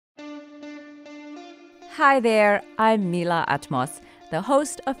Hi there, I'm Mila Atmos, the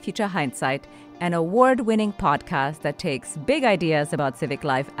host of Future Hindsight, an award-winning podcast that takes big ideas about civic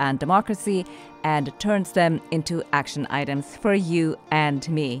life and democracy and turns them into action items for you and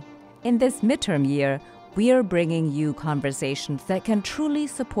me. In this midterm year, we are bringing you conversations that can truly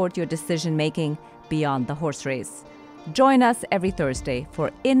support your decision-making beyond the horse race. Join us every Thursday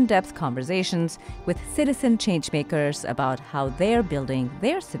for in-depth conversations with citizen changemakers about how they're building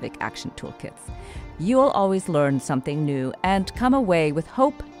their civic action toolkits. You'll always learn something new and come away with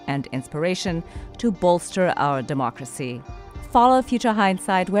hope and inspiration to bolster our democracy. Follow Future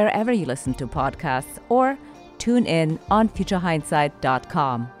Hindsight wherever you listen to podcasts or tune in on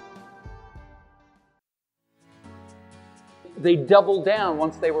futurehindsight.com. They doubled down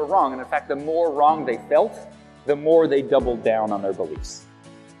once they were wrong. And in fact, the more wrong they felt, the more they doubled down on their beliefs.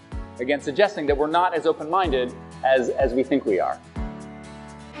 Again, suggesting that we're not as open-minded as we think we are.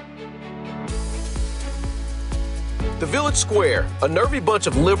 The Village Square, a nervy bunch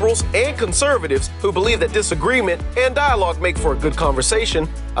of liberals and conservatives who believe that disagreement and dialogue make for a good conversation,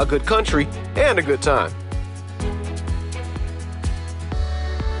 a good country, and a good time.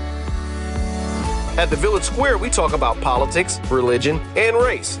 At the Village Square, we talk about politics, religion, and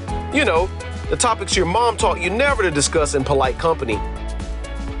race. You know, the topics your mom taught you never to discuss in polite company.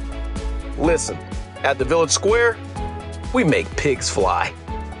 Listen, at the Village Square, we make pigs fly.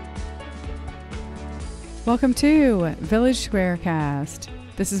 Welcome to Village SquareCast.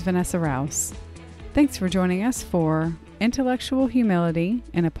 This is Vanessa Rouse. Thanks for joining us for Intellectual Humility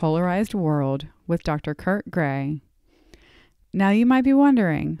in a Polarized World with Dr. Kurt Gray. Now you might be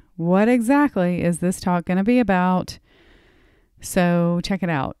wondering, what exactly is this talk going to be about? So check it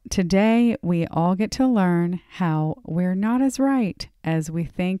out. Today, we all get to learn how we're not as right as we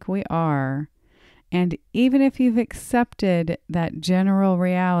think we are. And even if you've accepted that general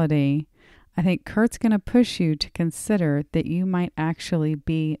reality, I think Kurt's going to push you to consider that you might actually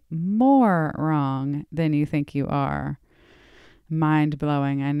be more wrong than you think you are.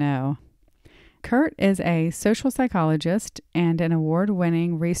 Mind-blowing, I know. Kurt is a social psychologist and an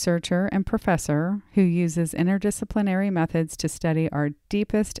award-winning researcher and professor who uses interdisciplinary methods to study our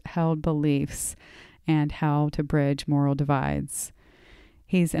deepest held beliefs and how to bridge moral divides.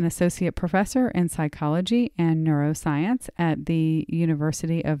 He's an associate professor in psychology and neuroscience at the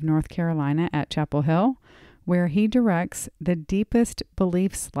University of North Carolina at Chapel Hill, where he directs the Deepest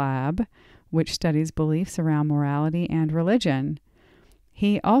Beliefs Lab, which studies beliefs around morality and religion.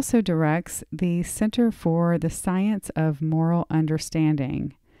 He also directs the Center for the Science of Moral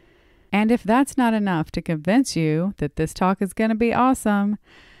Understanding. And if that's not enough to convince you that this talk is going to be awesome,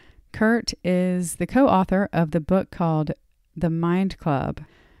 Kurt is the co-author of the book called The Mind Club: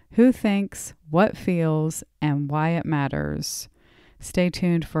 Who Thinks, What Feels, and Why It Matters. Stay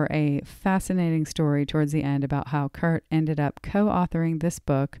tuned for a fascinating story towards the end about how Kurt ended up co-authoring this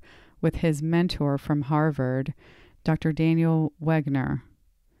book with his mentor from Harvard, Dr. Daniel Wegner.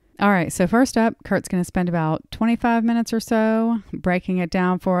 All right, so first up, Kurt's going to spend about 25 minutes or so breaking it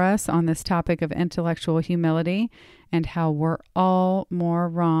down for us on this topic of intellectual humility and how we're all more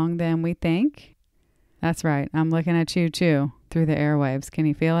wrong than we think. That's right, I'm looking at you too through the airwaves. Can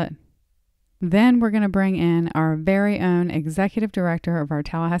you feel it? Then we're going to bring in our very own executive director of our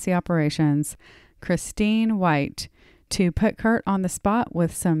Tallahassee operations, Christine White, to put Kurt on the spot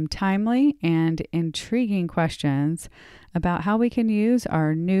with some timely and intriguing questions about how we can use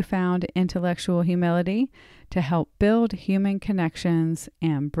our newfound intellectual humility to help build human connections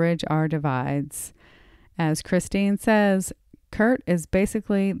and bridge our divides. As Christine says, Kurt is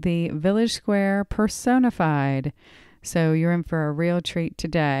basically the Village Square personified, so you're in for a real treat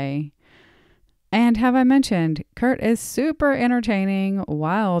today. And have I mentioned, Kurt is super entertaining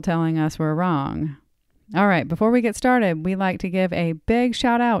while telling us we're wrong. All right, before we get started, we'd like to give a big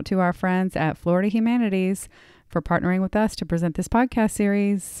shout out to our friends at Florida Humanities for partnering with us to present this podcast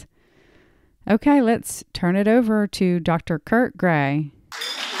series. Okay, let's turn it over to Dr. Kurt Gray.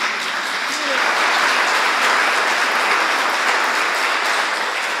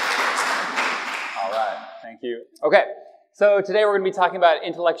 All right, thank you. Okay, so today we're going to be talking about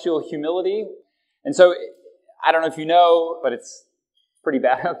intellectual humility. And so, I don't know if you know, but it's pretty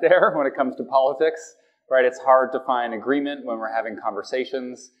bad out there when it comes to politics. Right, it's hard to find agreement when we're having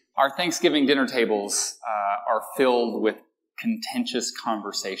conversations. Our Thanksgiving dinner tables are filled with contentious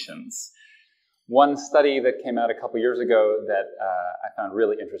conversations. One study that came out a couple years ago that I found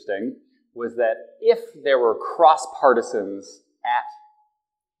really interesting was that if there were cross-partisans at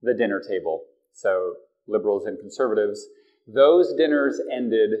the dinner table, so liberals and conservatives, those dinners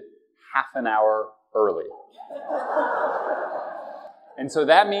ended half an hour early. And so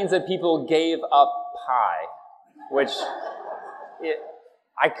that means that people gave up pie, which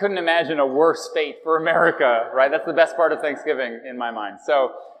I couldn't imagine a worse fate for America, right? That's the best part of Thanksgiving in my mind.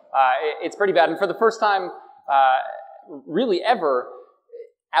 So it's pretty bad. And for the first time, really ever,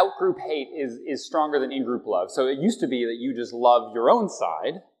 out-group hate is stronger than in-group love. So it used to be that you just loved your own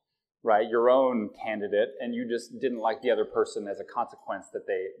side, right, your own candidate, and you just didn't like the other person as a consequence that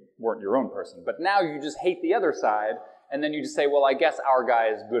they weren't your own person. But now you just hate the other side, and then you just say, well, I guess our guy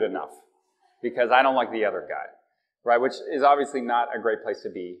is good enough because I don't like the other guy, right, which is obviously not a great place to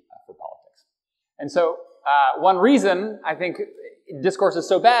be for politics. And so one reason I think discourse is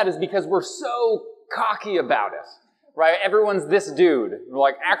so bad is because we're so cocky about it. Right? Everyone's this dude. We're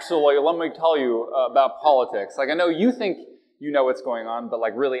like, actually, let me tell you about politics. Like, I know you think you know what's going on, but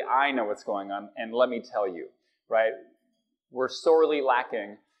like, really, I know what's going on, and let me tell you, right? We're sorely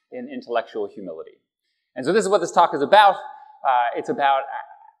lacking in intellectual humility. And so this is what this talk is about. It's about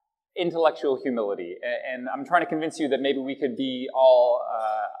intellectual humility. And I'm trying to convince you that maybe we could be all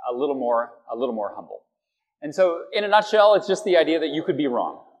a little more humble. And so, in a nutshell, it's just the idea that you could be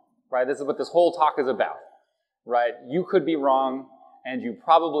wrong, right? This is what this whole talk is about. Right? You could be wrong, and you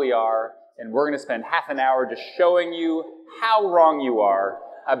probably are, and we're going to spend half an hour just showing you how wrong you are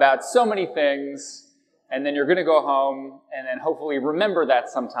about so many things, and then you're going to go home and then hopefully remember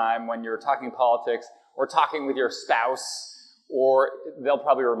that sometime when you're talking politics or talking with your spouse, or they'll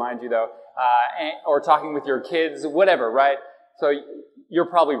probably remind you though, or talking with your kids, whatever, right? So you're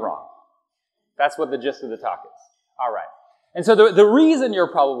probably wrong. That's what the gist of the talk is. All right. And so the reason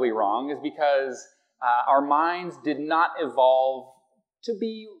you're probably wrong is because our minds did not evolve to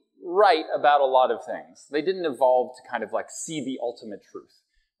be right about a lot of things. They didn't evolve to kind of like see the ultimate truth,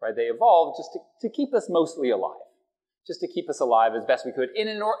 right? They evolved just to keep us mostly alive, just to keep us alive as best we could in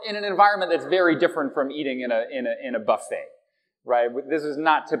an environment that's very different from eating in a buffet, right? This is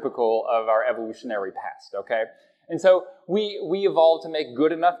not typical of our evolutionary past, okay? And so we evolved to make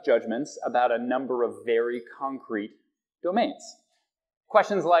good enough judgments about a number of very concrete domains.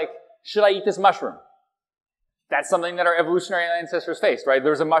 Questions like, should I eat this mushroom? That's something that our evolutionary ancestors faced, right?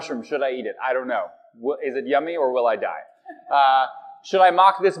 There's a mushroom. Should I eat it? I don't know. Is it yummy or will I die? Should I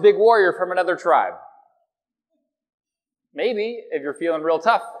mock this big warrior from another tribe? Maybe, if you're feeling real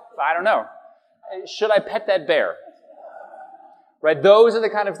tough. I don't know. Should I pet that bear? Right? Those are the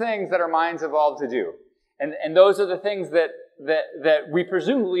kind of things that our minds evolved to do. And those are the things that we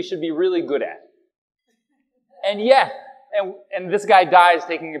presumably should be really good at. And yet, and this guy dies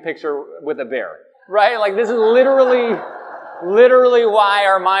taking a picture with a bear. Right? Like, this is literally why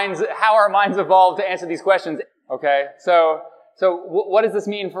how our minds evolved to answer these questions. Okay? So what does this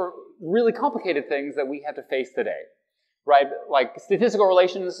mean for really complicated things that we have to face today? Right? Like statistical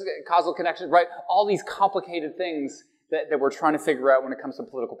relations, causal connections, right? All these complicated things that we're trying to figure out when it comes to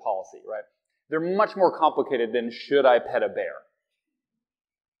political policy, right? They're much more complicated than should I pet a bear?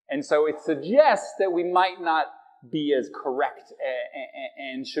 And so it suggests that we might not be as correct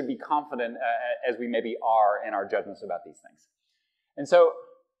and should be confident as we maybe are in our judgments about these things. And so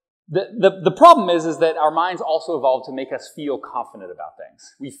the problem is that our minds also evolved to make us feel confident about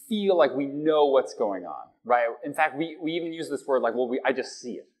things. We feel like we know what's going on, right? In fact, we even use this word like, well, I just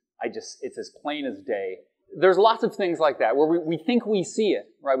see it. It's as plain as day. There's lots of things like that where we think we see it,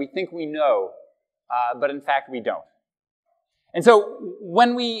 right? We think we know, but in fact we don't. And so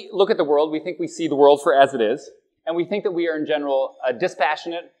when we look at the world, we think we see the world for as it is. And we think that we are, in general,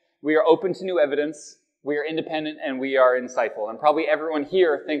 dispassionate, we are open to new evidence, we are independent, and we are insightful. And probably everyone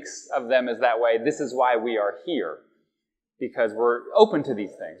here thinks of them as that way. This is why we are here, because we're open to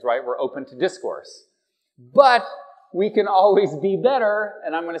these things, right? We're open to discourse. But we can always be better,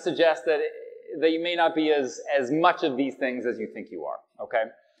 and I'm going to suggest that you may not be as much of these things as you think you are, okay?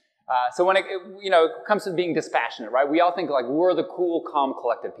 So when it comes to being dispassionate, right? We all think like we're the cool, calm,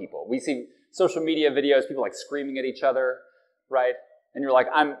 collected people. We see social media videos, people like screaming at each other, right? And you're like,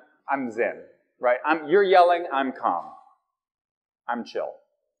 I'm zen, right? You're yelling, I'm calm. I'm chill.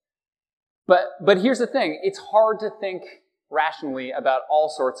 But here's the thing, it's hard to think rationally about all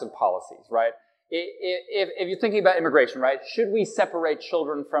sorts of policies, right? If you're thinking about immigration, right? Should we separate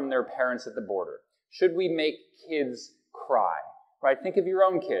children from their parents at the border? Should we make kids cry, right? Think of your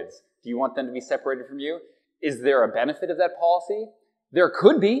own kids. Do you want them to be separated from you? Is there a benefit of that policy? There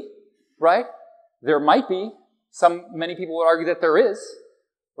could be. Right? There might be. Many people would argue that there is,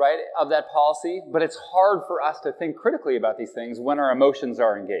 right, of that policy, but it's hard for us to think critically about these things when our emotions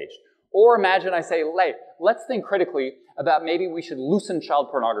are engaged. Or imagine I say, let's think critically about maybe we should loosen child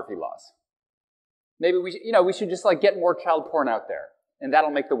pornography laws. Maybe we should just like get more child porn out there, and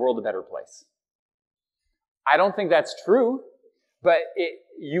that'll make the world a better place. I don't think that's true, But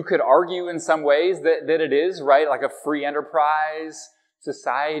you could argue in some ways that it is, right? Like a free enterprise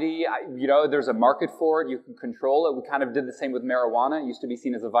society, there's a market for it. You can control it. We kind of did the same with marijuana. It used to be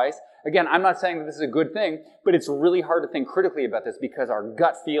seen as a vice. Again, I'm not saying that this is a good thing, but it's really hard to think critically about this because our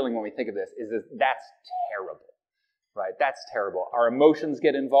gut feeling when we think of this is that that's terrible, right? That's terrible. Our emotions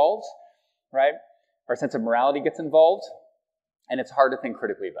get involved, right? Our sense of morality gets involved, and it's hard to think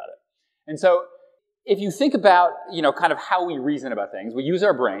critically about it. And so if you think about, kind of how we reason about things, we use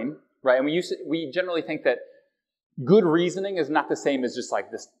our brain, right? And we generally think that good reasoning is not the same as just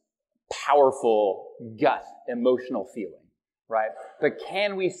like this powerful gut emotional feeling, right? But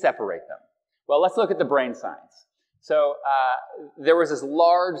can we separate them? Well, let's look at the brain science. So there was this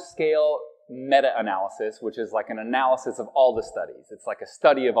large-scale meta-analysis, which is like an analysis of all the studies. It's like a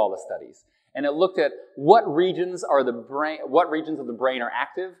study of all the studies. And it looked at what regions of the brain are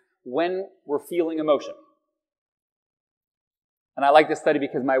active when we're feeling emotion. And I like this study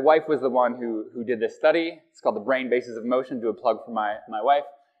because my wife was the one who did this study. It's called The Brain Bases of Emotion. Do a plug for my wife.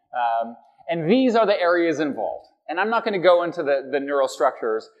 And these are the areas involved. And I'm not going to go into the neural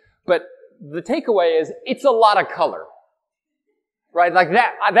structures, but the takeaway is it's a lot of color. Right? Like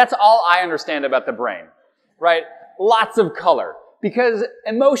that's all I understand about the brain. Right? Lots of color. Because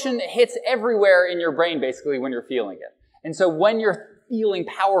emotion hits everywhere in your brain, basically, when you're feeling it. And so when you're feeling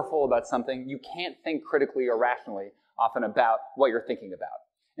powerful about something, you can't think critically or rationally often about what you're thinking about.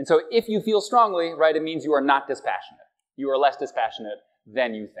 And so if you feel strongly, right, it means you are not dispassionate. You are less dispassionate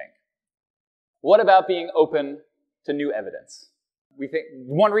than you think. What about being open to new evidence? We think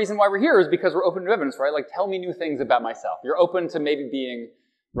one reason why we're here is because we're open to evidence, right? Like, tell me new things about myself. You're open to maybe being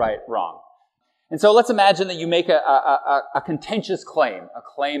right, wrong. And so let's imagine that you make a contentious claim, a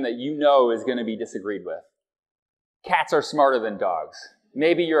claim that you know is going to be disagreed with. Cats are smarter than dogs.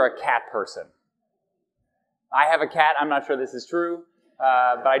 Maybe you're a cat person. I have a cat. I'm not sure this is true,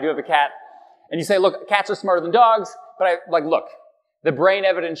 but I do have a cat. And you say, look, cats are smarter than dogs, but look, the brain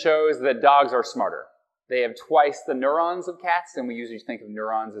evidence shows that dogs are smarter. They have twice the neurons of cats, and we usually think of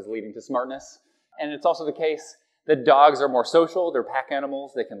neurons as leading to smartness. And it's also the case that dogs are more social. They're pack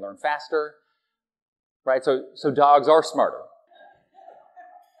animals. They can learn faster, right? So dogs are smarter.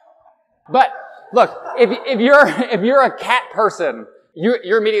 But look, if you're a cat person,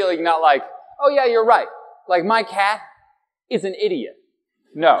 you're immediately not like, oh yeah, you're right. Like, my cat is an idiot.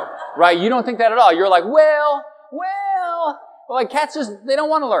 No, right? You don't think that at all. You're like, well, like cats they don't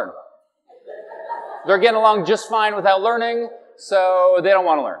want to learn. They're getting along just fine without learning, so they don't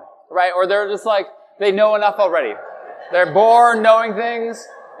want to learn, right? Or they're just like, they know enough already. They're born knowing things,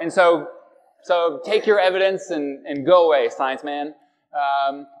 and so take your evidence and go away, science man.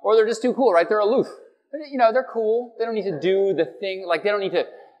 Or they're just too cool, right? They're aloof. They're cool. They don't need to do the thing, like they don't need to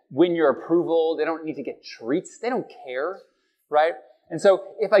win your approval. They don't need to get treats. They don't care, right? And so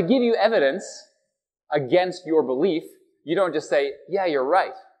if I give you evidence against your belief, you don't just say, yeah, you're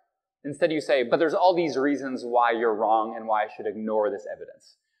right. Instead you say, but there's all these reasons why you're wrong and why I should ignore this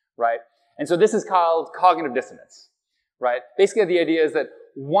evidence, right? And so this is called cognitive dissonance, right? Basically the idea is that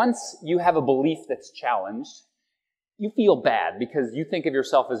once you have a belief that's challenged, you feel bad because you think of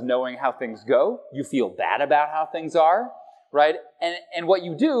yourself as knowing how things go. You feel bad about how things are, right? And what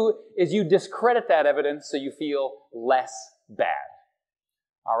you do is you discredit that evidence so you feel less bad.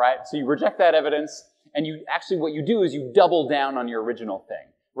 All right? So you reject that evidence, and what you do is you double down on your original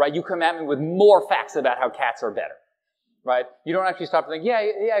thing, right? You come at me with more facts about how cats are better, right? You don't actually stop to think, yeah,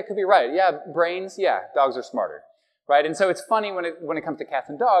 it could be right. Yeah, brains, yeah, dogs are smarter, right? And so it's funny when it comes to cats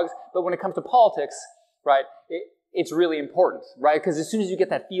and dogs, but when it comes to politics, right, it's really important, right? Because as soon as you get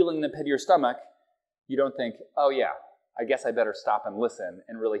that feeling in the pit of your stomach, you don't think, oh yeah, I guess I better stop and listen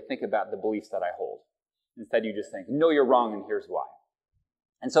and really think about the beliefs that I hold. Instead, you just think, no, you're wrong, and here's why.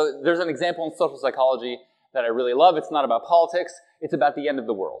 And so there's an example in social psychology that I really love. It's not about politics. It's about the end of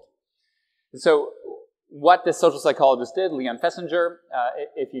the world. So what this social psychologist did, Leon Festinger,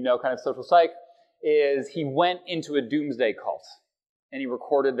 if you know kind of social psych, is he went into a doomsday cult, and he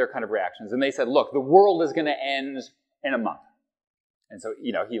recorded their kind of reactions. And they said, look, the world is going to end in a month. And so,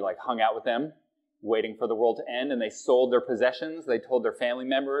 he hung out with them, waiting for the world to end, and they sold their possessions. They told their family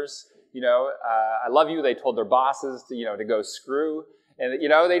members, I love you. They told their bosses to go screw. And,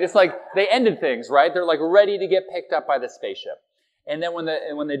 they ended things, right? They're ready to get picked up by the spaceship. And then when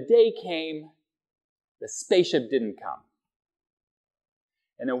the day came, the spaceship didn't come.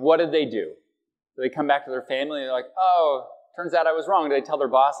 And then what did they do? They come back to their family and they're like, oh, turns out I was wrong. Did they tell their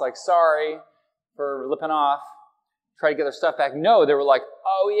boss, sorry for lipping off, try to get their stuff back? No, they were like,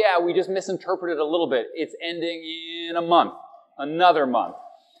 oh yeah, we just misinterpreted a little bit. It's ending in a month, another month.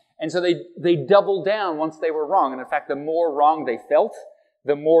 And so they doubled down once they were wrong. And in fact, the more wrong they felt,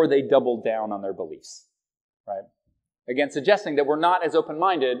 the more they doubled down on their beliefs, right? Again, suggesting that we're not as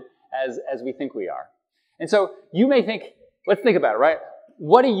open-minded as we think we are. And so you may think, let's think about it, right?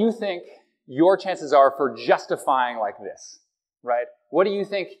 What do you think your chances are for justifying like this, right? What do you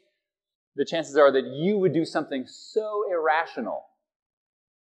think the chances are that you would do something so irrational?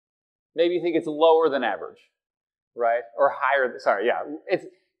 Maybe you think it's lower than average, right? Or higher,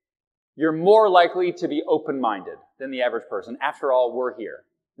 you're more likely to be open-minded than the average person. After all, we're here,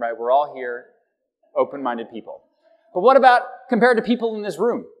 right? We're all here, open-minded people. But what about compared to people in this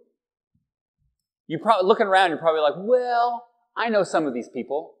room? You probably looking around, you're probably like, well, I know some of these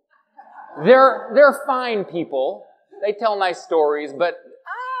people. They're fine people. They tell nice stories, but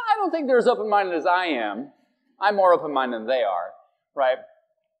I don't think they're as open-minded as I am. I'm more open-minded than they are, right?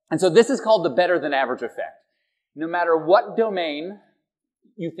 And so this is called the better than average effect. No matter what domain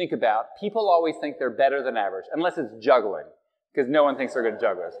you think about, people always think they're better than average, unless it's juggling, because no one thinks they're good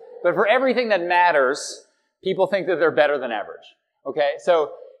jugglers. But for everything that matters, people think that they're better than average. Okay,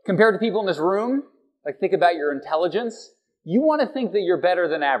 so compared to people in this room, like think about your intelligence. You want to think that you're better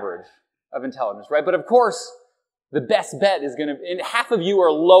than average of intelligence, right? But of course, the best bet is going to, and half of you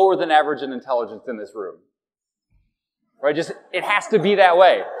are lower than average in intelligence in this room. Right? Just, it has to be that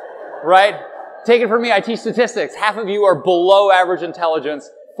way. Right? Take it from me, I teach statistics. Half of you are below average intelligence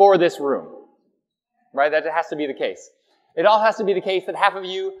for this room. Right? That has to be the case. It all has to be the case that half of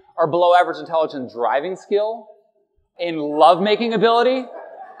you are below average intelligence in driving skill, in lovemaking ability.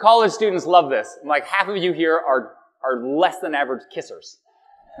 College students love this. Like half of you here are less than average kissers.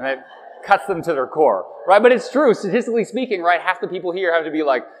 And it cuts them to their core. Right? But it's true, statistically speaking, right? Half the people here have to be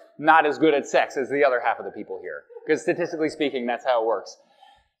like not as good at sex as the other half of the people here. Because statistically speaking, that's how it works.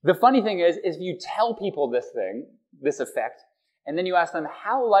 The funny thing is if you tell people this effect, and then you ask them,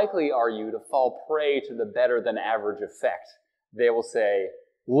 how likely are you to fall prey to the better than average effect? They will say,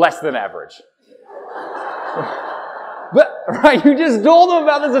 less than average. But, right, you just told them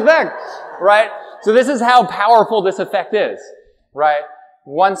about this effect, right? So this is how powerful this effect is, right?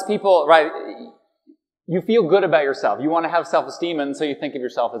 Once people, right, you feel good about yourself. You want to have self-esteem, and so you think of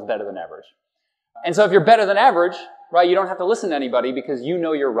yourself as better than average. And so if you're better than average, right, you don't have to listen to anybody because you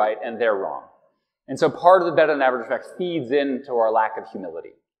know you're right and they're wrong. And so part of the better than average effect feeds into our lack of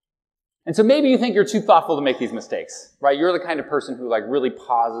humility. And so maybe you think you're too thoughtful to make these mistakes, right? You're the kind of person who like really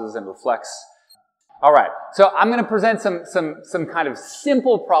pauses and reflects. All right, so I'm going to present some kind of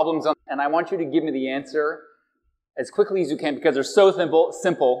simple problems, and I want you to give me the answer as quickly as you can because they're so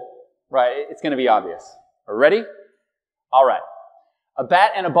simple, right? It's going to be obvious. Are you ready? All right. A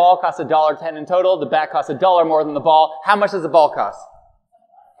bat and a ball cost $1.10 in total. The bat costs $1 more than the ball. How much does the ball cost?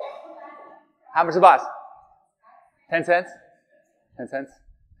 How much does the ball cost? 10 cents? 10 cents?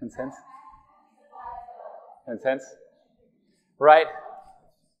 10 cents? 10 cents? Right?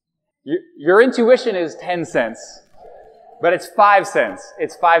 Your intuition is 10 cents, but it's 5 cents.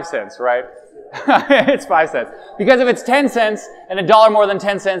 It's 5 cents, right? It's 5 cents. Because if it's 10 cents and $1 more than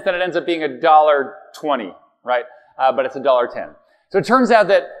 10 cents, then it ends up being $1.20, right? But it's $1.10. So it turns out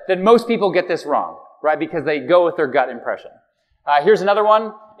that most people get this wrong, right? Because they go with their gut impression. Here's another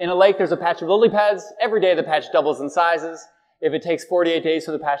one. In a lake, there's a patch of lily pads. Every day the patch doubles in sizes. If it takes 48 days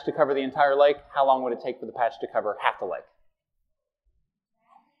for the patch to cover the entire lake, how long would it take for the patch to cover half the lake?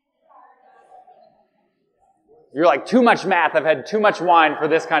 You're like, too much math. I've had too much wine for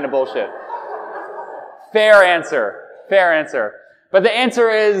this kind of bullshit. Fair answer. Fair answer. But the answer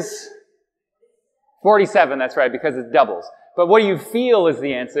is 47. That's right, because it doubles. But what you feel is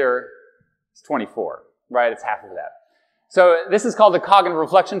the answer is 24, right? It's half of that. So this is called the cognitive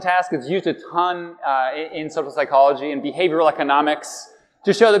reflection task. It's used a ton in social psychology and behavioral economics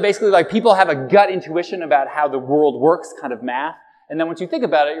to show that basically like people have a gut intuition about how the world works, kind of math. And then once you think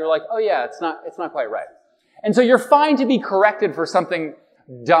about it, you're like, oh yeah, it's not quite right. And so you're fine to be corrected for something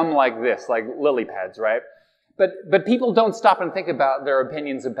dumb like this, like lily pads, right? But people don't stop and think about their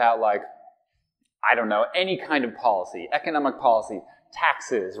opinions about like, I don't know, any kind of policy, economic policy,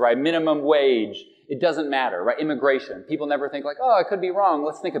 taxes, right? Minimum wage. It doesn't matter, right? Immigration. People never think like, oh, I could be wrong.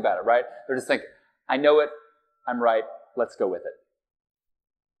 Let's think about it, right? They're just like, I know it. I'm right. Let's go with it.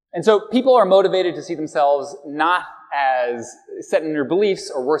 And so people are motivated to see themselves not as set in their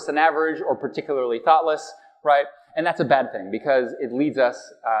beliefs or worse than average or particularly thoughtless, right? And that's a bad thing because it leads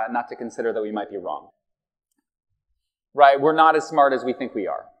us not to consider that we might be wrong. Right? We're not as smart as we think we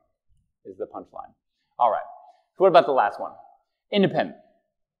are, is the punchline. All right. So what about the last one? Independent.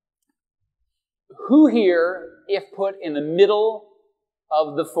 Who here, if put in the middle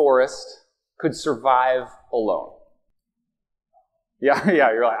of the forest, could survive alone?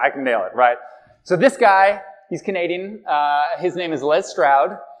 Yeah, you're like, I can nail it, right? So this guy, he's Canadian. His name is Les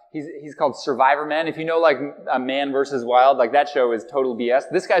Stroud. He's called Survivor Man. If you know like Man vs. Wild, like that show is total BS.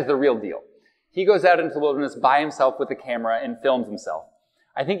 This guy's the real deal. He goes out into the wilderness by himself with a camera and films himself.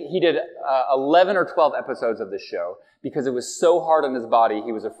 I think he did 11 or 12 episodes of this show because it was so hard on his body,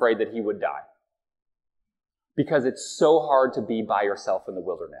 he was afraid that he would die. Because it's so hard to be by yourself in the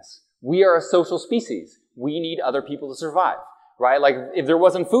wilderness. We are a social species. We need other people to survive, right? Like if there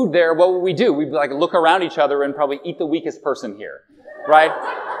wasn't food there, what would we do? We'd like look around each other and probably eat the weakest person here, right?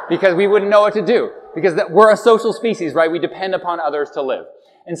 Because we wouldn't know what to do. Because we're a social species, right? We depend upon others to live.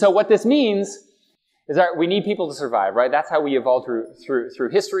 And so what this means is that we need people to survive, right? That's how we evolved through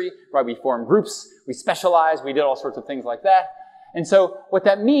history, right? We formed groups, we specialized, we did all sorts of things like that. And so what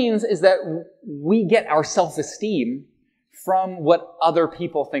that means is that we get our self-esteem from what other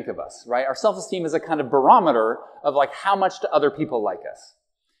people think of us, right? Our self-esteem is a kind of barometer of like how much do other people like us.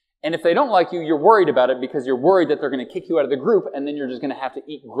 And if they don't like you, you're worried about it because you're worried that they're going to kick you out of the group and then you're just going to have to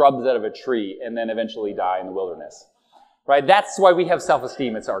eat grubs out of a tree and then eventually die in the wilderness, right? That's why we have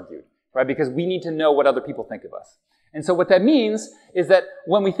self-esteem, it's argued, right? Because we need to know what other people think of us. And so what that means is that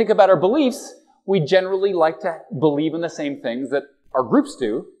when we think about our beliefs, we generally like to believe in the same things that our groups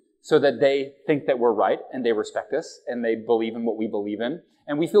do so that they think that we're right and they respect us and they believe in what we believe in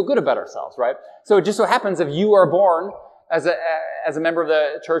and we feel good about ourselves, right? So it just so happens if you are born as a member of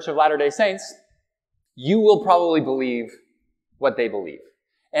the Church of Latter-day Saints, you will probably believe what they believe.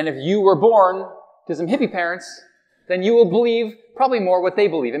 And if you were born to some hippie parents, then you will believe probably more what they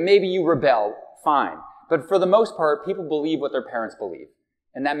believe. And maybe you rebel, fine. But for the most part, people believe what their parents believe.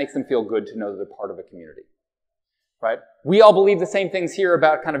 And that makes them feel good to know that they're part of a community, right? We all believe the same things here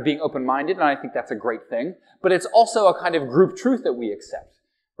about kind of being open-minded, and I think that's a great thing. But it's also a kind of group truth that we accept,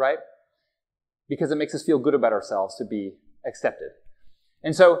 right? Because it makes us feel good about ourselves to be accepted.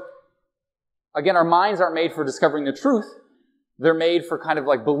 And so, again, our minds aren't made for discovering the truth. They're made for kind of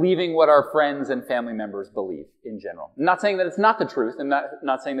like believing what our friends and family members believe in general. I'm not saying that it's not the truth. I'm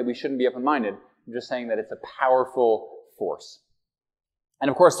not saying that we shouldn't be open-minded. I'm just saying that it's a powerful force. And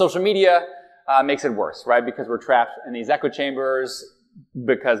of course, social media makes it worse, right? Because we're trapped in these echo chambers,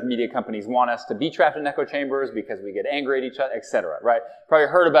 because media companies want us to be trapped in echo chambers, because we get angry at each other, etc., right? Probably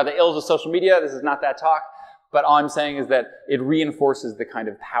heard about the ills of social media. This is not that talk. But all I'm saying is that it reinforces the kind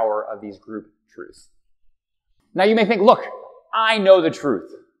of power of these group truths. Now you may think, look, I know the truth.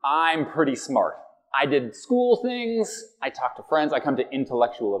 I'm pretty smart. I did school things. I talk to friends. I come to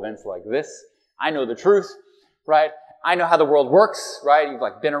intellectual events like this. I know the truth, right? I know how the world works, right? You've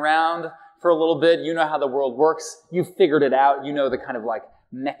like been around for a little bit. You know how the world works. You've figured it out. You know the kind of like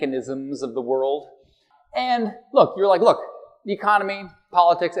mechanisms of the world. And look, you're like, look, the economy,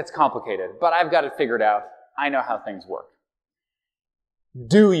 politics, it's complicated, but I've got it figured out. I know how things work.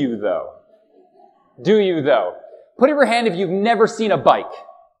 Do you though? Do you though? Put up your hand if you've never seen a bike.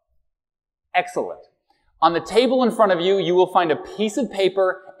 Excellent. On the table in front of you, you will find a piece of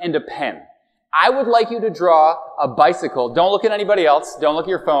paper and a pen. I would like you to draw a bicycle. Don't look at anybody else. Don't look at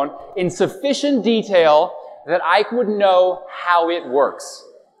your phone. In sufficient detail that I would know how it works.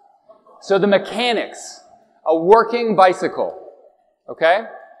 So the mechanics, a working bicycle. Okay?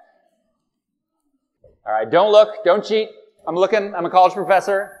 All right, don't look. Don't cheat. I'm looking. I'm a college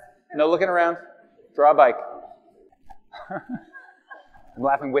professor. No looking around. Draw a bike. I'm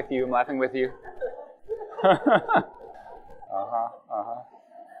laughing with you. I'm laughing with you.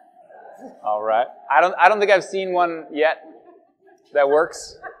 All right. I don't think I've seen one yet that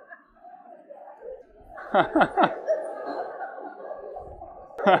works.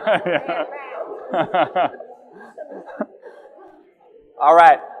 All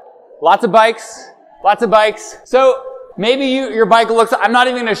right. Lots of bikes. Lots of bikes. So maybe your bike looks, I'm not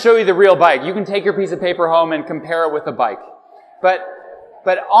even going to show you the real bike. You can take your piece of paper home and compare it with a bike. But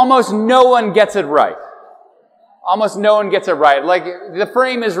almost no one gets it right. Almost no one gets it right. Like, the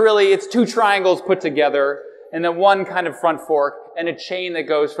frame is really, it's two triangles put together, and then one kind of front fork, and a chain that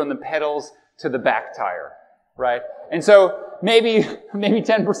goes from the pedals to the back tire, right? And so, maybe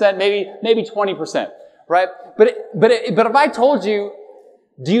 10%, maybe 20%, right? But if I told you,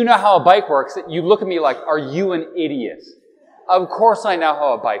 do you know how a bike works? You'd look at me like, are you an idiot? Of course I know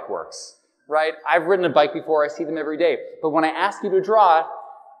how a bike works, right? I've ridden a bike before, I see them every day. But when I ask you to draw it,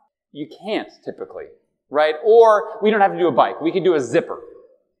 you can't typically. Right? Or we don't have to do a bike. We could do a zipper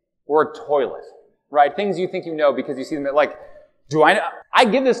or a toilet, right? Things you think you know because you see them like, do I know? I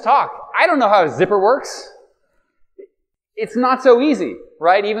give this talk. I don't know how a zipper works. It's not so easy,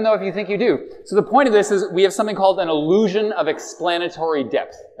 right? Even though if you think you do. So the point of this is we have something called an illusion of explanatory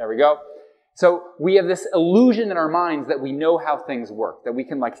depth. There we go. So we have this illusion in our minds that we know how things work, that we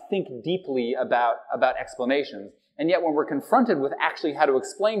can think deeply about explanations. And yet when we're confronted with actually how to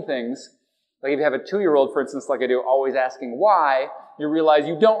explain things, like if you have a 2-year-old, for instance, like I do, always asking why, you realize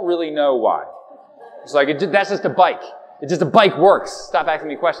you don't really know why. It's like, that's just a bike. It's just a bike works. Stop asking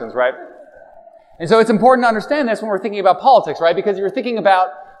me questions, right? And so it's important to understand this when we're thinking about politics, right? Because you're thinking about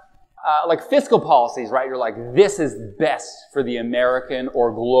fiscal policies, right? You're like, this is best for the American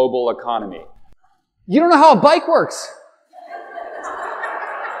or global economy. You don't know how a bike works.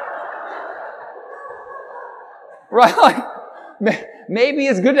 Right? Maybe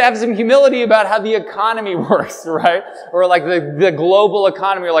it's good to have some humility about how the economy works, right? Or the global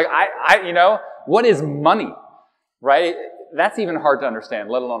economy. Or what is money, right? That's even hard to understand,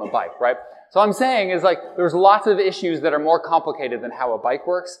 let alone a bike, right? So what I'm saying is there's lots of issues that are more complicated than how a bike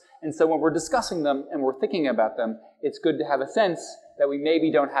works. And so when we're discussing them and we're thinking about them, it's good to have a sense that we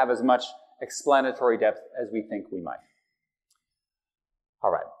maybe don't have as much explanatory depth as we think we might.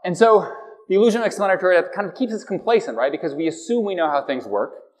 All right. And so the illusion of explanatory depth kind of keeps us complacent, right? Because we assume we know how things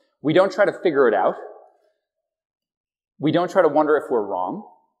work. We don't try to figure it out. We don't try to wonder if we're wrong.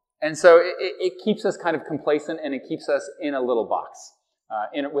 And so it keeps us kind of complacent, and it keeps us in a little box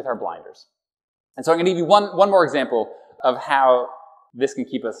with our blinders. And so I'm going to give you one more example of how this can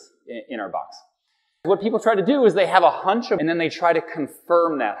keep us in our box. What people try to do is they have a hunch, and then they try to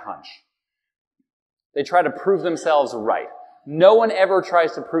confirm that hunch. They try to prove themselves right. No one ever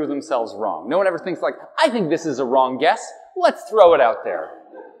tries to prove themselves wrong. No one ever thinks I think this is a wrong guess. Let's throw it out there.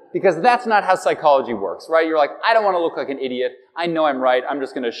 Because that's not how psychology works, right? You're like, I don't want to look like an idiot. I know I'm right. I'm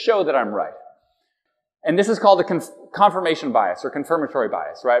just going to show that I'm right. And this is called the confirmation bias or confirmatory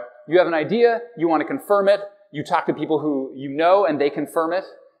bias, right? You have an idea, you want to confirm it, you talk to people who you know and they confirm it,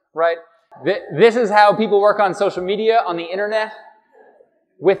 right? This is how people work on social media, on the internet,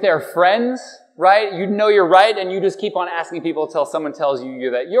 with their friends, right? You know you're right and you just keep on asking people until someone tells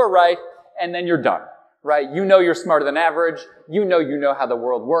you that you're right, and then you're done, right? You know you're smarter than average, you know how the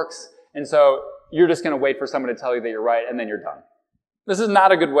world works, and so you're just going to wait for someone to tell you that you're right, and then you're done. This is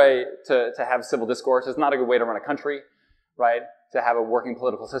not a good way to have civil discourse. It's not a good way to run a country, right? To have a working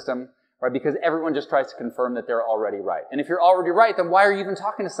political system, right? Because everyone just tries to confirm that they're already right. And if you're already right, then why are you even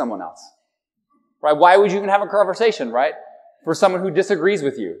talking to someone else? Right? Why would you even have a conversation, right? For someone who disagrees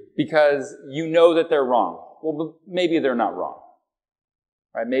with you because you know that they're wrong. Well, maybe they're not wrong,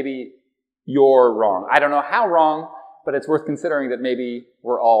 right? Maybe you're wrong. I don't know how wrong, but it's worth considering that maybe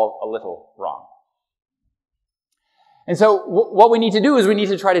we're all a little wrong. And so what we need to do is we need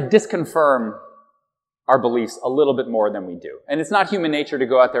to try to disconfirm our beliefs a little bit more than we do. And it's not human nature to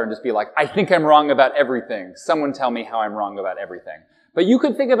go out there and just be like, I think I'm wrong about everything. Someone tell me how I'm wrong about everything. But you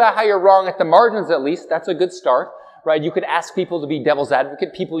could think about how you're wrong at the margins at least. That's a good start, right? You could ask people to be devil's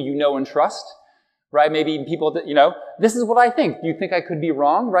advocate, people you know and trust, right? Maybe people that, this is what I think. Do you think I could be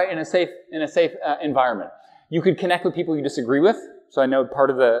wrong, right? In a safe environment. You could connect with people you disagree with. So I know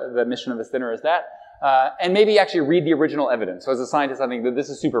part of the mission of this dinner is that. And maybe actually read the original evidence. So as a scientist, I think that this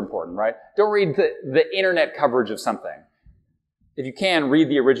is super important, right? Don't read the internet coverage of something. If you can, read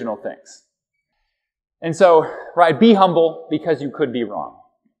the original things. And so, right, be humble because you could be wrong.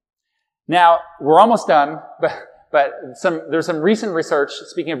 Now, we're almost done, but there's some recent research,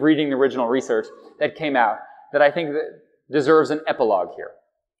 speaking of reading the original research, that came out that I think that deserves an epilogue here,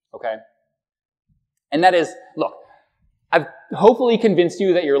 okay? And that is, look, I've hopefully convinced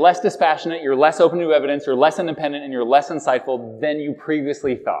you that you're less dispassionate, you're less open to evidence, you're less independent, and you're less insightful than you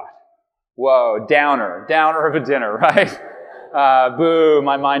previously thought. Whoa, downer of a dinner, right? Boo,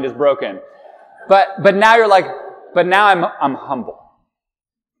 my mind is broken. But now you're like, but now I'm humble.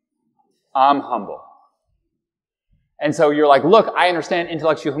 I'm humble. And so you're like, look, I understand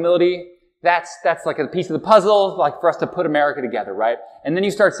intellectual humility. That's like a piece of the puzzle, like for us to put America together, right? And then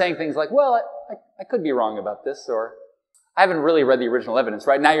you start saying things like, well, I could be wrong about this, or I haven't really read the original evidence,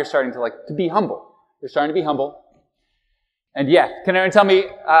 right? Now you're starting to be humble. You're starting to be humble. And yeah, can anyone tell me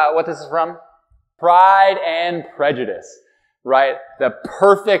what this is from? Pride and Prejudice, right? The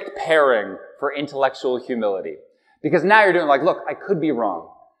perfect pairing for intellectual humility. Because now you're doing look, I could be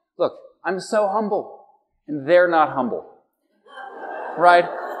wrong. Look, I'm so humble. And they're not humble. Right?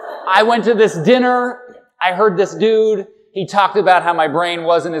 I went to this dinner. I heard this dude. He talked about how my brain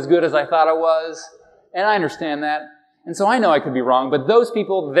wasn't as good as I thought it was. And I understand that. And so I know I could be wrong, but those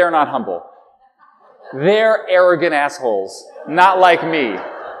people, they're not humble. They're arrogant assholes, not like me,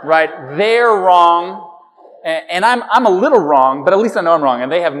 right? They're wrong, and I'm a little wrong, but at least I know I'm wrong,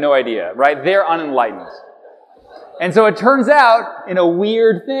 and they have no idea, right? They're unenlightened. And so it turns out, in a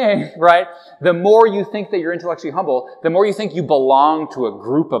weird thing, right, the more you think that you're intellectually humble, the more you think you belong to a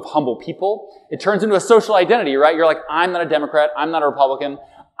group of humble people, it turns into a social identity, right? You're like, I'm not a Democrat, I'm not a Republican,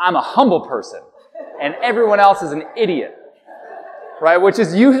 I'm a humble person, and everyone else is an idiot, right? Which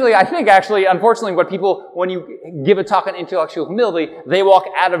is usually, I think, actually, unfortunately, what people, when you give a talk on intellectual humility, they walk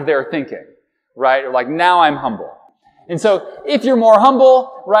out of their thinking, right? Like, now I'm humble. And so, if you're more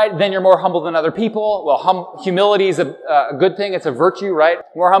humble, right, then you're more humble than other people. Well, humility is a good thing. It's a virtue, right?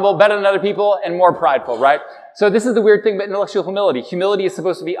 More humble, better than other people, and more prideful, right? So this is the weird thing about intellectual humility. Humility is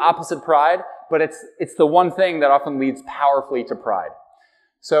supposed to be opposite pride, but it's the one thing that often leads powerfully to pride.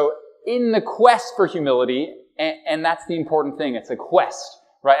 So in the quest for humility, and that's the important thing, it's a quest,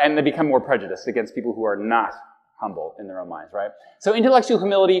 right? And they become more prejudiced against people who are not humble in their own minds, right? So intellectual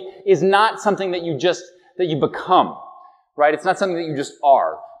humility is not something that you become. Right? It's not something that you just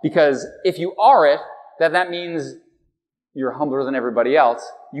are. Because if you are it, that means you're humbler than everybody else.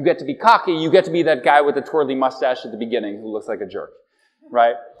 You get to be cocky. You get to be that guy with the twirly mustache at the beginning who looks like a jerk.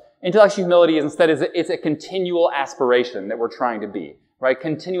 Right? Intellectual humility is instead it's a continual aspiration that we're trying to be. Right?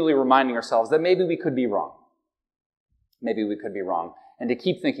 Continually reminding ourselves that maybe we could be wrong. Maybe we could be wrong. And to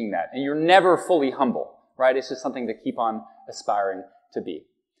keep thinking that. And you're never fully humble. Right? It's just something to keep on aspiring to be.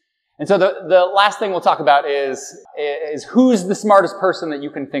 And so the last thing we'll talk about is who's the smartest person that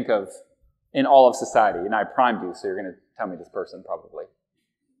you can think of in all of society. And I primed you, so you're going to tell me this person probably.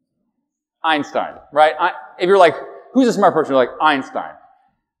 Einstein, right? If you're like, who's a smart person? You're like, Einstein.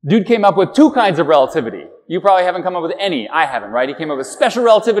 Dude came up with 2 kinds of relativity. You probably haven't come up with any. I haven't, right? He came up with special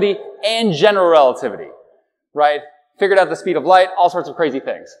relativity and general relativity, right? Figured out the speed of light, all sorts of crazy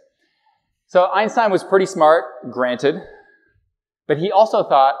things. So Einstein was pretty smart, granted, but he also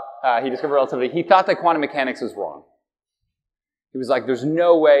thought, he discovered relativity. He thought that quantum mechanics was wrong. He was like, there's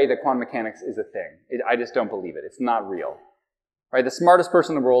no way that quantum mechanics is a thing. I just don't believe it. It's not real. Right? The smartest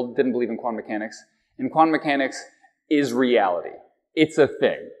person in the world didn't believe in quantum mechanics. And quantum mechanics is reality. It's a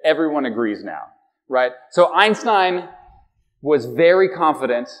thing. Everyone agrees now. Right? So Einstein was very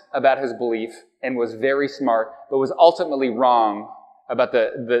confident about his belief and was very smart, but was ultimately wrong about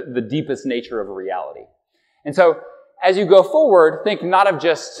the deepest nature of reality. And so, as you go forward, think not of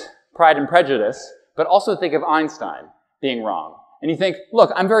just pride and prejudice, but also think of Einstein being wrong. And you think,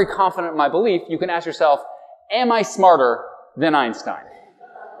 look, I'm very confident in my belief. You can ask yourself, am I smarter than Einstein?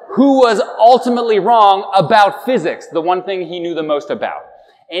 Who was ultimately wrong about physics, the one thing he knew the most about?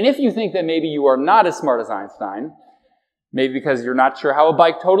 And if you think that maybe you are not as smart as Einstein, maybe because you're not sure how a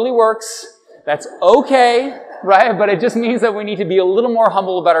bike totally works, that's okay, right? But it just means that we need to be a little more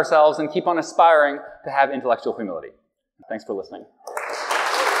humble about ourselves and keep on aspiring to have intellectual humility. Thanks for listening.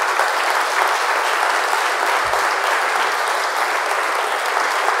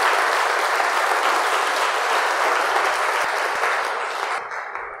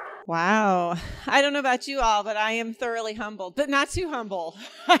 Wow. I don't know about you all, but I am thoroughly humbled, but not too humble.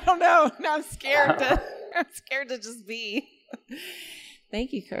 I don't know. Now I'm scared to just be.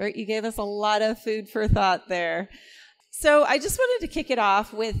 Thank you, Kurt. You gave us a lot of food for thought there. So I just wanted to kick it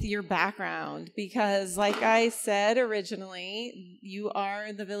off with your background because, like I said originally, you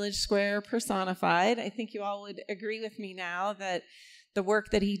are the Village Square personified. I think you all would agree with me now that the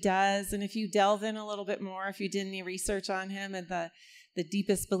work that he does, and if you delve in a little bit more, if you did any research on him and the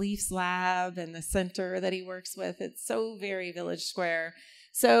Deepest Beliefs Lab and the center that he works with, it's so very Village Square.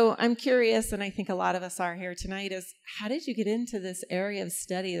 So I'm curious, and I think a lot of us are here tonight, is how did you get into this area of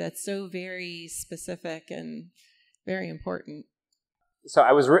study that's so very specific and very important? So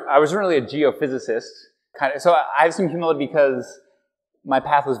I was really a geophysicist, kind of. So I have some humility because my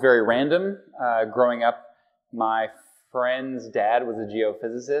path was very random. Growing up, my friend's dad was a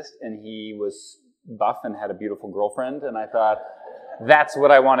geophysicist, and he was buff and had a beautiful girlfriend, and I thought, that's what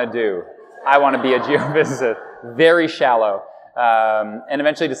I want to do. I want to be a geophysicist. Very shallow. And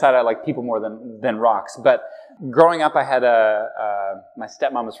eventually decided I like people more than rocks. But growing up, I had my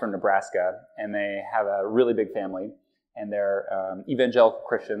stepmom was from Nebraska, and they have a really big family, and they're evangelical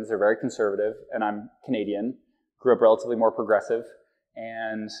Christians. They're very conservative, and I'm Canadian. Grew up relatively more progressive.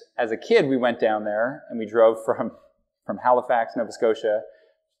 And as a kid, we went down there, and we drove from Halifax, Nova Scotia,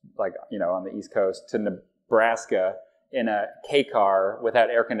 like, on the East Coast, to Nebraska in a K car without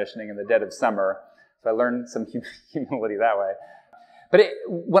air conditioning in the dead of summer. So I learned some humility that way. But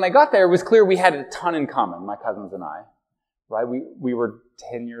when I got there, it was clear we had a ton in common, my cousins and I. Right? We were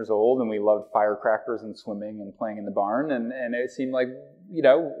 10 years old, and we loved firecrackers and swimming and playing in the barn, and it seemed like,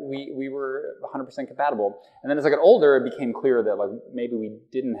 we were 100% compatible. And then as I got older, it became clear that, like, maybe we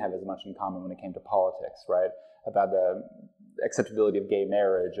didn't have as much in common when it came to politics, right? About the acceptability of gay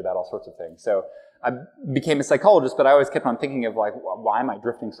marriage, about all sorts of things. So I became a psychologist, but I always kept on thinking of like, why am I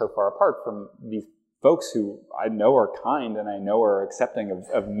drifting so far apart from these folks who I know are kind and I know are accepting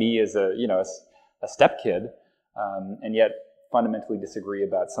of me as a stepkid, and yet fundamentally disagree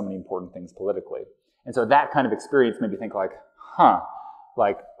about so many important things politically. And so that kind of experience made me think like,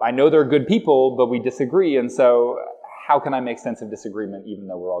 like I know they're good people, but we disagree, and so how can I make sense of disagreement even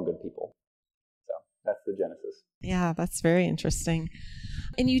though we're all good people? So that's the genesis. Yeah, that's very interesting.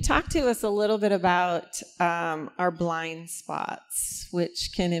 And you talked to us a little bit about our blind spots,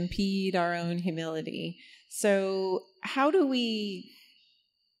 which can impede our own humility. So how do we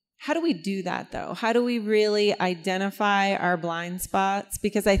do that, though? How do we really identify our blind spots?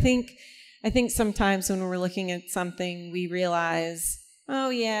 Because I think sometimes when we're looking at something, we realize, oh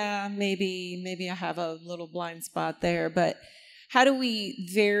yeah, maybe I have a little blind spot there, but how do we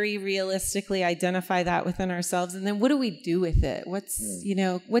very realistically identify that within ourselves? And then what do we do with it?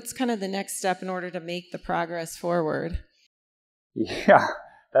 What's kind of the next step in order to make the progress forward? Yeah,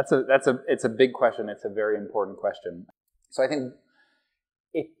 it's a big question. It's a very important question. So I think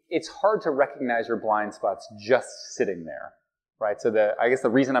it's hard to recognize your blind spots just sitting there, right? So I guess the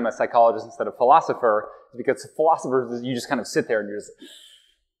reason I'm a psychologist instead of philosopher is because philosophers, you just kind of sit there and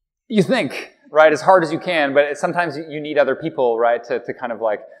you think, right, as hard as you can, but sometimes you need other people, right, to kind of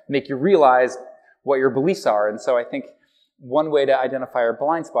like make you realize what your beliefs are. And so I think one way to identify our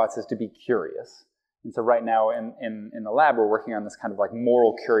blind spots is to be curious. And so right now in the lab, we're working on this kind of like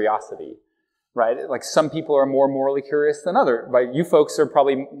moral curiosity, right? Like some people are more morally curious than others, right? You folks are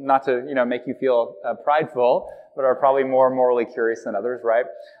probably, not to make you feel prideful, but are probably more morally curious than others, right?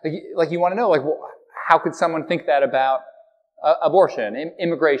 Like you want to know, like, well, how could someone think that about abortion,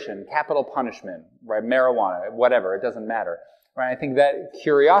 immigration, capital punishment, right? Marijuana, whatever, it doesn't matter, right? I think that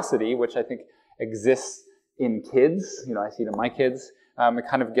curiosity, which I think exists in kids, I see it in my kids, it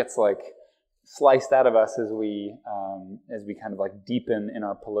kind of gets like sliced out of us as we kind of like deepen in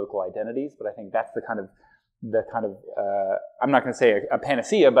our political identities. But I think that's the kind of I'm not going to say a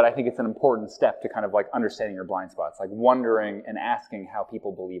panacea, but I think it's an important step to kind of like understanding your blind spots, like wondering and asking how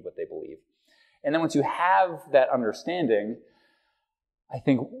people believe what they believe. And then once you have that understanding, I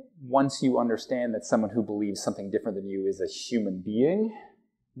think once you understand that someone who believes something different than you is a human being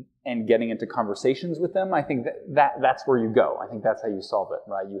and getting into conversations with them, I think that's where you go. I think that's how you solve it,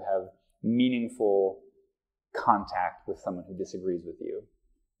 right? You have meaningful contact with someone who disagrees with you.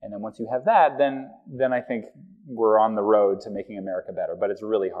 And then once you have that, then I think we're on the road to making America better. But it's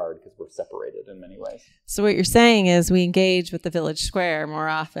really hard because we're separated in many ways. So what you're saying is we engage with the village square more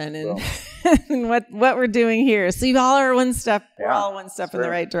often and what we're doing here. So you all are one step, we're all one step in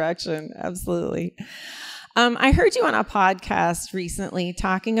the right direction. Absolutely. I heard you on a podcast recently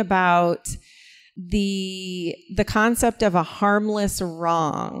talking about the concept of a harmless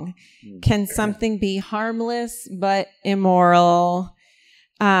wrong. Can something be harmless but immoral?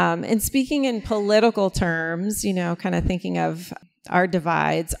 And speaking in political terms, kind of thinking of our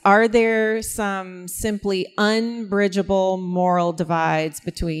divides, are there some simply unbridgeable moral divides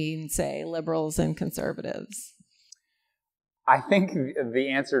between, say, liberals and conservatives? I think the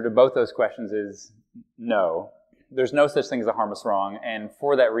answer to both those questions is no. There's no such thing as a harmless wrong, and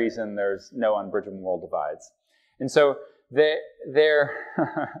for that reason, there's no unbridgeable moral divides. And so there,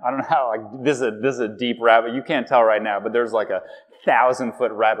 I don't know how, like, this is a deep rabbit. You can't tell right now, but there's like a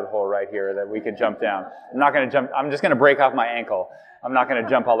 1,000-foot rabbit hole right here that we could jump down. I'm not going to jump. I'm just going to break off my ankle. I'm not going to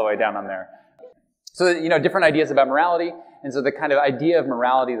jump all the way down on there. So, different ideas about morality. And so the kind of idea of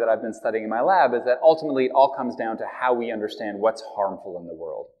morality that I've been studying in my lab is that ultimately it all comes down to how we understand what's harmful in the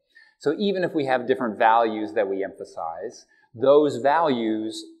world. So even if we have different values that we emphasize, those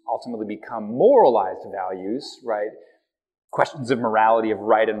values ultimately become moralized values, right? Questions of morality, of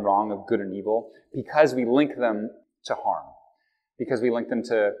right and wrong, of good and evil, because we link them to harm. Because we link them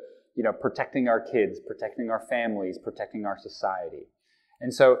to, protecting our kids, protecting our families, protecting our society.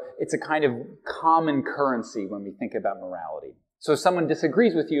 And so it's a kind of common currency when we think about morality. So if someone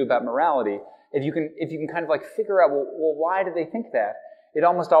disagrees with you about morality, if you can kind of like figure out, well, why do they think that? It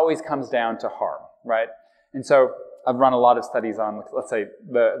almost always comes down to harm, right? And so I've run a lot of studies on, let's say,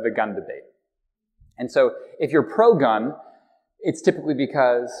 the gun debate. And so if you're pro-gun, it's typically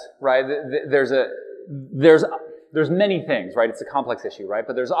because, right, there's many things, right? It's a complex issue, right?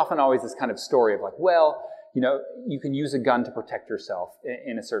 But there's often always this kind of story of like, well, you can use a gun to protect yourself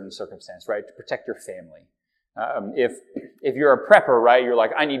in a certain circumstance, right? To protect your family. If you're a prepper, right, you're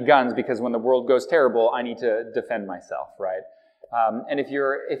like, I need guns because when the world goes terrible, I need to defend myself, right? And if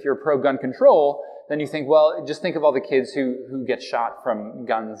you're pro-gun control, then you think, well, just think of all the kids who get shot from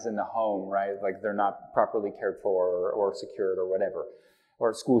guns in the home, right? Like they're not properly cared for or secured or whatever.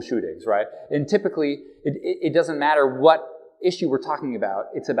 or school shootings, right? And typically, it doesn't matter what issue we're talking about,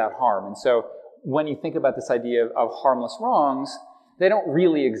 it's about harm. And so when you think about this idea of harmless wrongs, they don't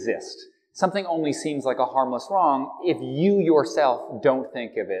really exist. Something only seems like a harmless wrong if you yourself don't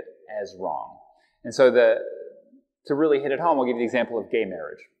think of it as wrong. And so to really hit it home, I'll give you the example of gay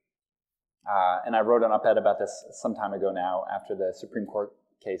marriage. And I wrote an op-ed about this some time ago now after the Supreme Court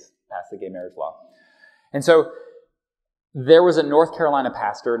case passed the gay marriage law. And so there was a North Carolina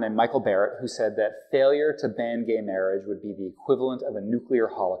pastor named Michael Barrett who said that failure to ban gay marriage would be the equivalent of a nuclear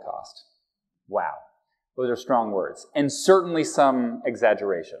holocaust. Wow. Those are strong words. And certainly some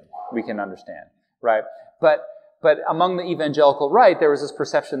exaggeration we can understand, right? But among the evangelical right, there was this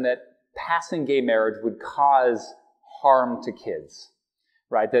perception that passing gay marriage would cause harm to kids,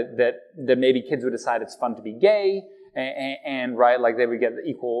 right? That maybe kids would decide it's fun to be gay, and right, like they would get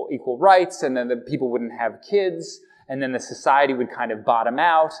equal rights, and then the people wouldn't have kids, and then the society would kind of bottom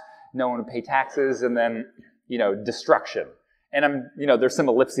out, no one would pay taxes, and then, destruction. And there's some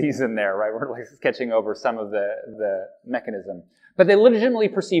ellipses in there, right? We're like sketching over some of the mechanism. But they legitimately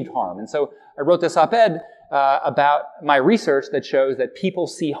perceived harm. And so I wrote this op-ed about my research that shows that people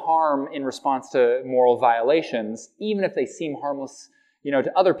see harm in response to moral violations, even if they seem harmless,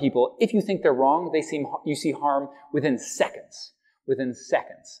 to other people. If you think they're wrong, you see harm within seconds.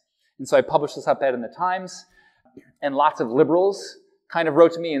 And so I published this op-ed in the Times, and lots of liberals kind of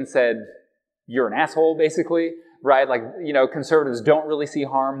wrote to me and said, "You're an asshole," basically. Right? Like, conservatives don't really see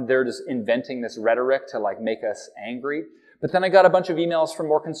harm. They're just inventing this rhetoric to like make us angry. But then I got a bunch of emails from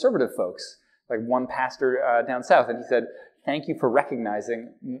more conservative folks, like one pastor down south, and he said, "Thank you for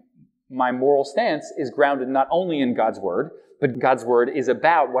recognizing my moral stance is grounded not only in God's word, but God's word is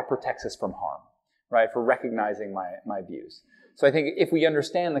about what protects us from harm," right? For recognizing my views. So I think if we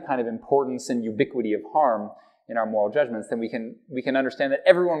understand the kind of importance and ubiquity of harm in our moral judgments, then we can understand that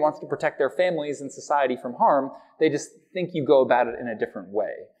everyone wants to protect their families and society from harm. They just think you go about it in a different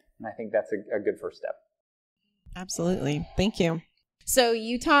way. And I think that's a good first step. Absolutely. Thank you. So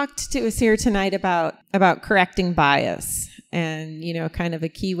you talked to us here tonight about correcting bias and, kind of a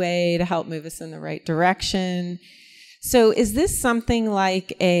key way to help move us in the right direction. So is this something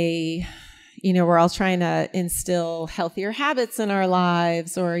like we're all trying to instill healthier habits in our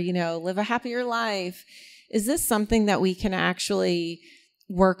lives or, live a happier life? Is this something that we can actually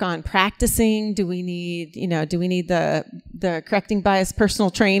work on practicing? Do we need the correcting bias personal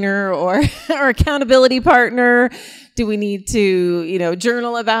trainer or accountability partner? Do we need to,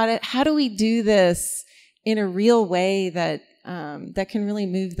 journal about it? How do we do this in a real way that can really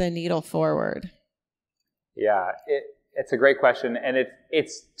move the needle forward? Yeah, it's a great question, and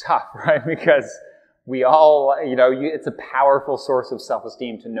it's tough, right? Because we all, it's a powerful source of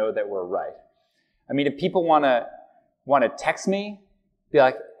self-esteem to know that we're right. I mean, if people want to text me, be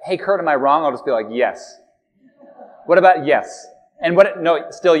like, "Hey, Kurt, am I wrong?" I'll just be like, "Yes." What about yes? And no,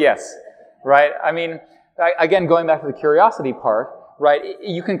 still yes, right? I mean, again, going back to the curiosity part, right?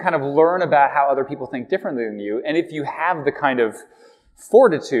 You can kind of learn about how other people think differently than you. And if you have the kind of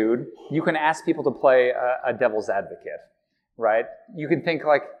fortitude, you can ask people to play a devil's advocate, right? You can think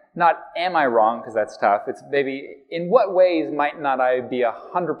like, not am I wrong, because that's tough. It's maybe in what ways might not I be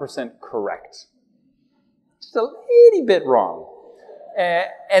 100% correct? Just a little bit wrong.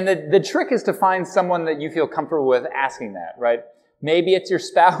 And the trick is to find someone that you feel comfortable with asking that, right? Maybe it's your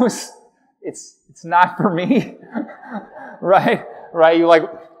spouse. It's not for me, right? Right? You're like,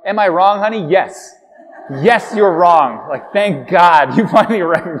 "Am I wrong, honey?" "Yes. Yes, you're wrong." Like, thank God you finally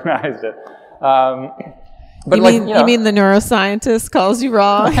recognized it. But you mean the neuroscientist calls you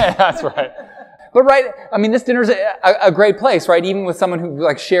wrong? That's right. But right, I mean, this dinner's a great place, right? Even with someone who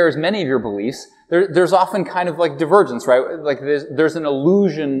like shares many of your beliefs, there's often kind of like divergence, right? Like there's an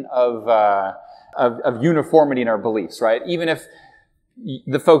illusion of uniformity in our beliefs, right? Even if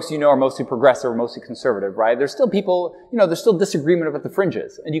the folks are mostly progressive or mostly conservative, right? There's still people, there's still disagreement about the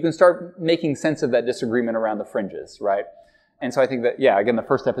fringes, and you can start making sense of that disagreement around the fringes, right? And so I think that, again, the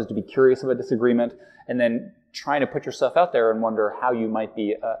first step is to be curious about disagreement, and then trying to put yourself out there and wonder how you might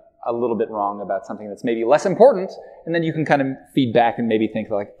be a little bit wrong about something that's maybe less important, and then you can kind of feed back and maybe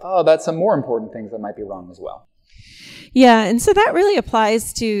think like, about some more important things that might be wrong as well. Yeah, and so that really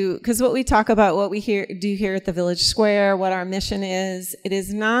applies to, because what we talk about, what we do here at the Village Square, what our mission is, it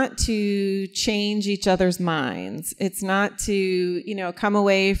is not to change each other's minds. It's not to, come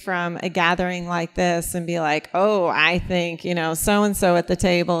away from a gathering like this and be like, "Oh, I think, so-and-so at the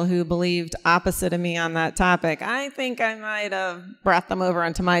table who believed opposite of me on that topic, I think I might have brought them over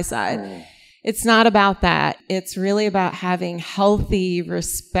onto my side." It's not about that. It's really about having healthy,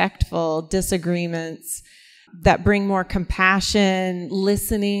 respectful disagreements that bring more compassion,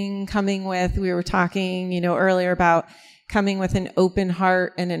 listening, we were talking, earlier about coming with an open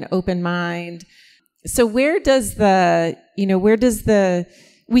heart and an open mind. So we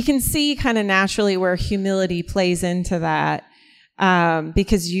can see kind of naturally where humility plays into that,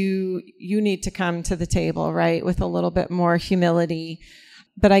 because you need to come to the table, right, with a little bit more humility.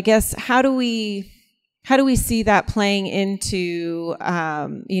 But I guess how do we see that playing into,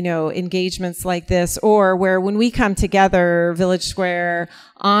 engagements like this, or where when we come together, Village Square,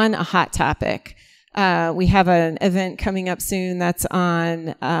 on a hot topic? We have an event coming up soon that's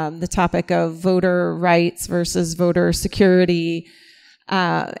on the topic of voter rights versus voter security.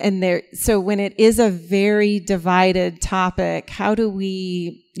 So when it is a very divided topic, how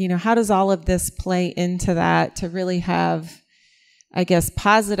does all of this play into that to really have, I guess,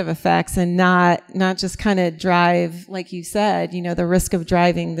 positive effects and not just kind of drive, like you said, the risk of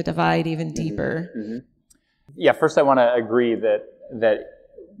driving the divide even deeper? Mm-hmm. Yeah, first I want to agree that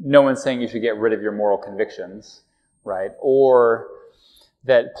no one's saying you should get rid of your moral convictions, right? Or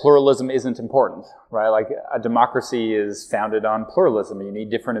that pluralism isn't important, right? Like a democracy is founded on pluralism. You need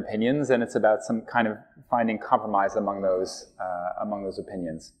different opinions, and it's about some kind of finding compromise among those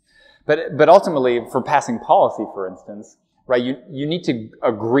opinions. But ultimately, for passing policy, for instance, right, you need to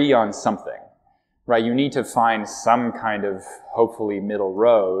agree on something, right? You need to find some kind of hopefully middle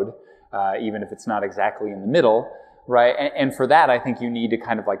road, even if it's not exactly in the middle, right? And for that, I think you need a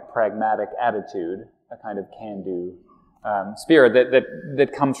kind of like pragmatic attitude, a kind of can-do spirit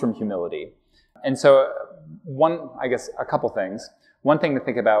that comes from humility. And so a couple things. One thing to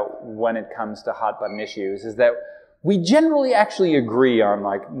think about when it comes to hot button issues is that we generally actually agree on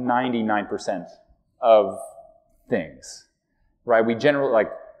like 99% of things, right? We generally,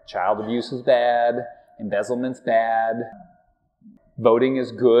 like, child abuse is bad, embezzlement's bad, voting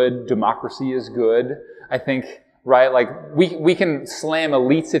is good, democracy is good. I think, right, like we can slam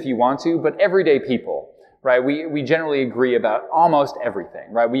elites if you want to, but everyday people, right, we generally agree about almost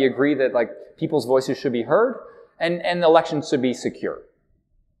everything, right? We agree that like people's voices should be heard and elections should be secure.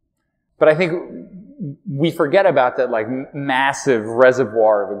 But I think we forget about that like massive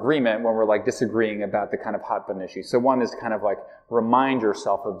reservoir of agreement when we're like disagreeing about the kind of hot button issues. So one is kind of like remind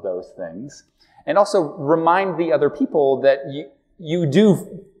yourself of those things, and also remind the other people that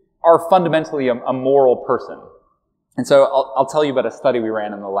you are fundamentally a moral person. And so I'll tell you about a study we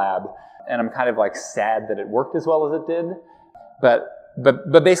ran in the lab, and I'm kind of like sad that it worked as well as it did.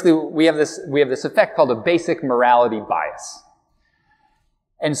 But basically we have this effect called a basic morality bias.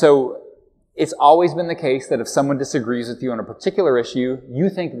 And so it's always been the case that if someone disagrees with you on a particular issue, you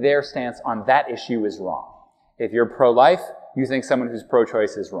think their stance on that issue is wrong. If you're pro-life, you think someone who's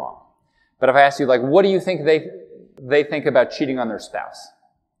pro-choice is wrong. But if I ask you, like, what do you think they think about cheating on their spouse?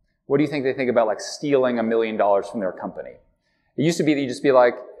 What do you think they think about, like, stealing $1 million from their company? It used to be that you just be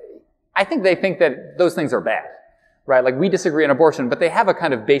like, I think they think that those things are bad, right? Like, we disagree on abortion, but they have a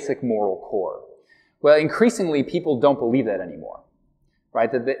kind of basic moral core. Well, increasingly, people don't believe that anymore,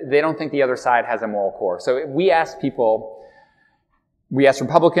 right? That they don't think the other side has a moral core. So we asked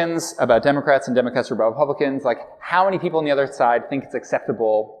Republicans about Democrats and Democrats about Republicans, like, how many people on the other side think it's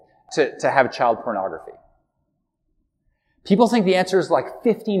acceptable to have child pornography? People think the answer is like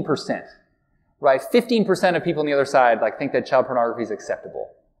 15%, right? 15% of people on the other side like think that child pornography is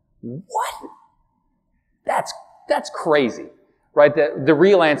acceptable. What? That's crazy, right? The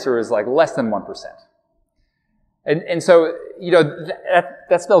real answer is like less than 1%. And so,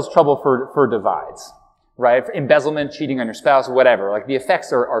 that spells trouble for divides, right? Embezzlement, cheating on your spouse, whatever. Like the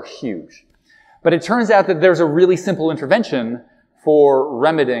effects are huge. But it turns out that there's a really simple intervention for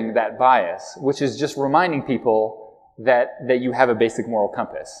remedying that bias, which is just reminding people that you have a basic moral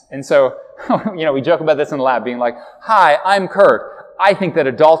compass. And so, we joke about this in the lab, being like, hi, I'm Kirk. I think that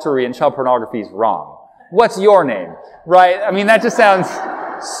adultery and child pornography is wrong. What's your name? Right? I mean, that just sounds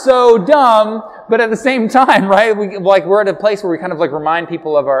so dumb, but at the same time, right, we're at a place where we kind of like remind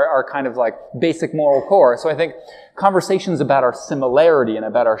people of our kind of like basic moral core. So I think conversations about our similarity and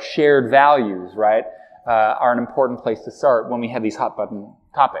about our shared values, right, are an important place to start when we have these hot button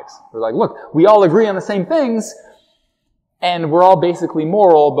topics. We're like, look, we all agree on the same things, and we're all basically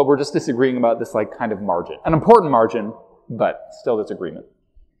moral, but we're just disagreeing about this like kind of margin. An important margin, but still disagreement.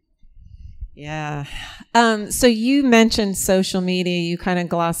 Yeah. So you mentioned social media. You kind of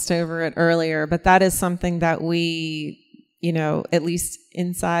glossed over it earlier, but that is something that we, at least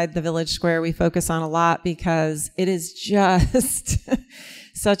inside the Village Square, we focus on a lot because it is just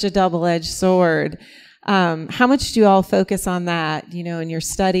such a double-edged sword. How much do you all focus on that, in your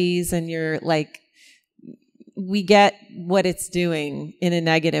studies and your we get what it's doing in a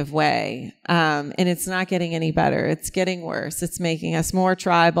negative way. And it's not getting any better. It's getting worse. It's making us more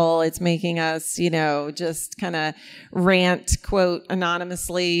tribal. It's making us, just kind of rant, quote,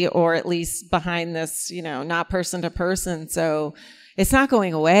 anonymously, or at least behind this, not person to person. So it's not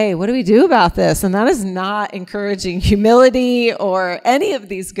going away. What do we do about this? And that is not encouraging humility or any of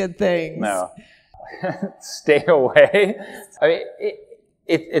these good things. No. Stay away. I mean,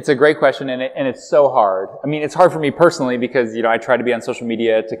 it's a great question, and it's so hard. I mean, it's hard for me personally because, I try to be on social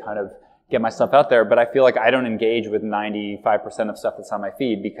media to kind of get my stuff out there, but I feel like I don't engage with 95% of stuff that's on my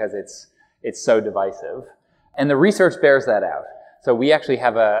feed because it's so divisive. And the research bears that out. So we actually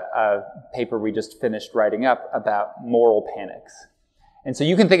have a paper we just finished writing up about moral panics. And so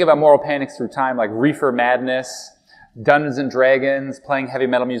you can think about moral panics through time, like reefer madness, Dungeons and Dragons, playing heavy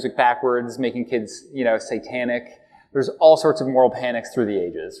metal music backwards, making kids, satanic. There's all sorts of moral panics through the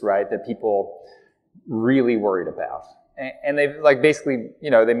ages, right, that people really worried about. And they've, basically,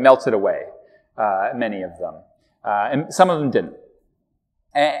 they melted away, many of them. And some of them didn't.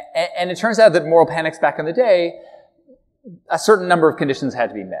 And it turns out that moral panics back in the day, a certain number of conditions had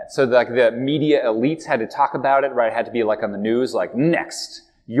to be met. So, the media elites had to talk about it, right? It had to be, on the news, next,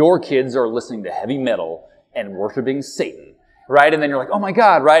 your kids are listening to heavy metal and worshiping Satan. Right? And then you're like, oh my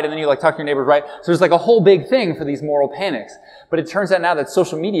God, right? And then you talk to your neighbors, right? So there's a whole big thing for these moral panics. But it turns out now that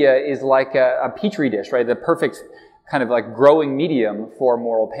social media is like a petri dish, right? The perfect kind of growing medium for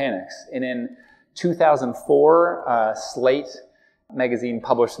moral panics. And in 2004, Slate magazine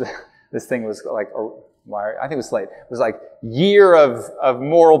published this thing was I think it was Slate. It was year of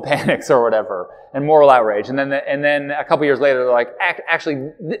moral panics or whatever, and moral outrage. And then a couple years later, they're like,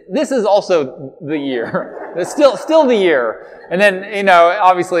 actually, this is also the year. It's still the year. And then,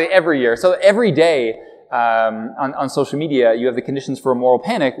 obviously every year. So every day, on social media, you have the conditions for a moral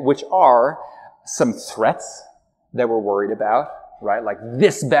panic, which are some threats that we're worried about, right? Like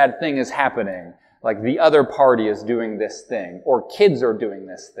this bad thing is happening. Like the other party is doing this thing, or kids are doing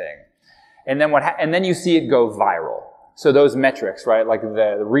this thing. And then and then you see it go viral. So those metrics, right? Like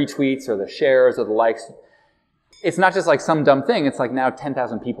the retweets or the shares or the likes. It's not just some dumb thing. It's now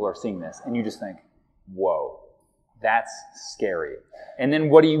 10,000 people are seeing this. And you just think, whoa, that's scary. And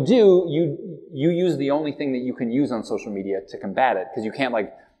then what do? You use the only thing that you can use on social media to combat it. Because you can't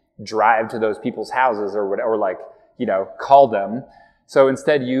drive to those people's houses or call them. So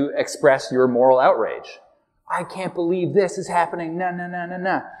instead you express your moral outrage. I can't believe this is happening.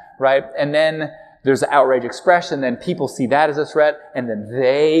 No. Right? And then there's the outrage expression, then people see that as a threat, and then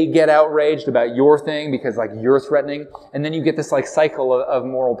they get outraged about your thing because you're threatening, and then you get this cycle of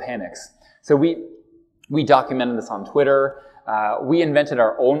moral panics. So we documented this on Twitter. We invented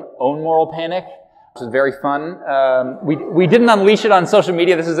our own moral panic, which was very fun. We didn't unleash it on social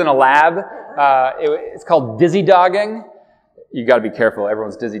media. This is in a lab. It's called dizzy dogging. You got to be careful.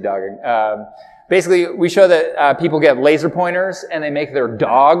 Everyone's dizzy dogging. Basically, we show that people get laser pointers and they make their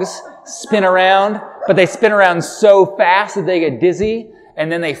dogs spin around, but they spin around so fast that they get dizzy,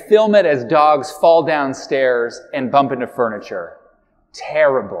 and then they film it as dogs fall down stairs and bump into furniture.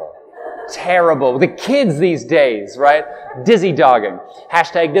 Terrible. The kids these days, right? Dizzy dogging.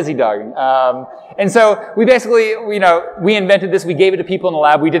 Hashtag dizzy dogging. And so we basically, we invented this. We gave it to people in the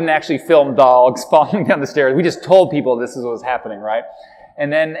lab. We didn't actually film dogs falling down the stairs. We just told people this is what was happening, right?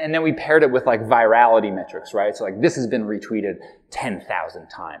 And then we paired it with virality metrics, right? So this has been retweeted 10,000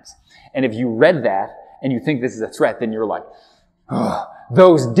 times. And if you read that and you think this is a threat, then you're like, oh,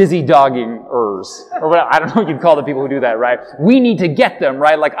 those dizzy dogging-ers, or whatever. I don't know what you'd call the people who do that, right? We need to get them,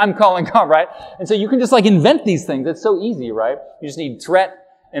 right? I'm calling God, right? And so you can just invent these things. It's so easy, right? You just need threat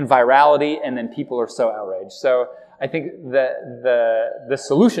and virality, and then people are so outraged. So I think the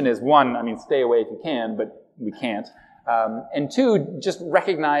solution is, one, stay away if you can, but we can't. And two, just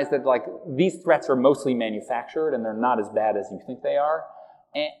recognize that these threats are mostly manufactured and they're not as bad as you think they are.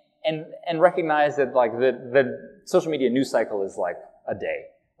 And recognize that the social media news cycle is a day.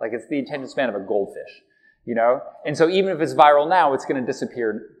 It's the attention span of a goldfish, And so even if it's viral now, it's going to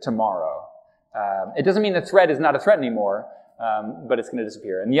disappear tomorrow. It doesn't mean the threat is not a threat anymore, but it's going to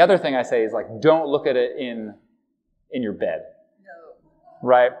disappear. And the other thing I say is don't look at it in your bed. No.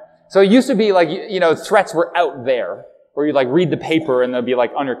 Right? So it used to be threats were out there, where you read the paper and they'll be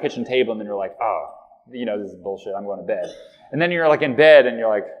on your kitchen table, and then you're like, oh, this is bullshit, I'm going to bed. And then you're in bed and you're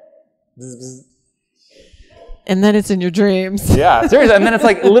like, bzz, bzz. And then it's in your dreams. Yeah, seriously. And then it's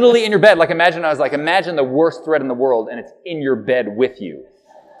literally in your bed. Imagine imagine the worst threat in the world and it's in your bed with you.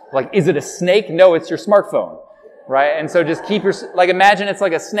 Is it a snake? No, it's your smartphone. Right? And so just keep imagine it's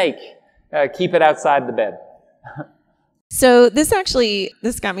like a snake. Keep it outside the bed. So this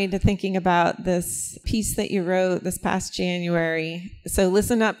got me to thinking about this piece that you wrote this past January. So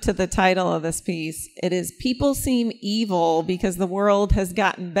listen up to the title of this piece. It is "People Seem Evil Because the World Has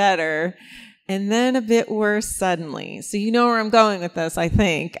Gotten Better, and Then a Bit Worse Suddenly." So you know where I'm going with this, I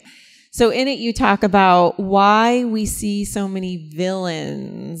think. So in it, you talk about why we see so many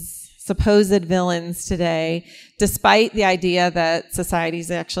villains, supposed villains today, despite the idea that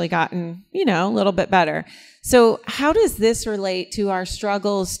society's actually gotten, a little bit better. So how does this relate to our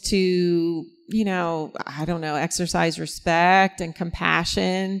struggles to, exercise respect and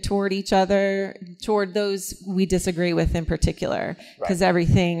compassion toward each other, toward those we disagree with in particular? Because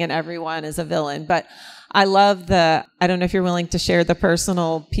everything and everyone is a villain. But I love I don't know if you're willing to share the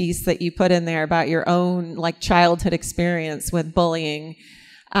personal piece that you put in there about your own childhood experience with bullying,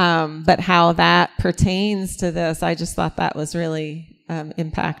 but how that pertains to this. I just thought that was really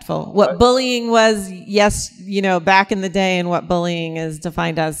impactful. What bullying was, back in the day, and what bullying is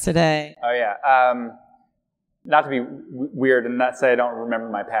defined as today. Oh, yeah. Not to be weird and not say I don't remember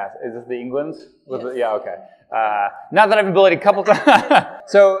my past. Is this the England? Yes. Yeah, okay. Not that I've been bullied a couple times.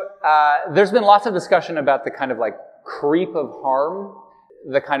 So there's been lots of discussion about the kind of creep of harm,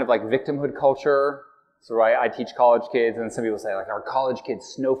 the kind of victimhood culture. So I teach college kids, and some people say our college kids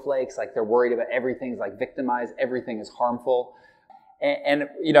snowflakes, they're worried about everything's victimized, everything is harmful. And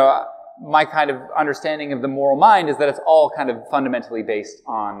my kind of understanding of the moral mind is that it's all kind of fundamentally based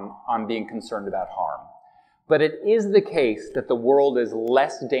on being concerned about harm. But it is the case that the world is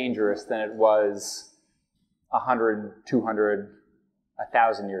less dangerous than it was 100, 200,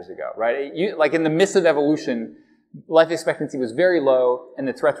 1,000 years ago, right? In the midst of evolution, life expectancy was very low, and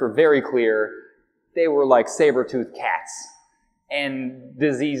the threats were very clear. They were like saber-toothed cats and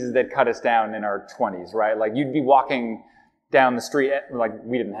diseases that cut us down in our 20s, right? You'd be walking down the street,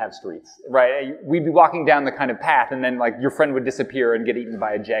 we didn't have streets, right? We'd be walking down the kind of path, and then your friend would disappear and get eaten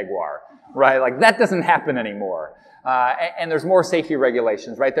by a jaguar, right? That doesn't happen anymore. And there's more safety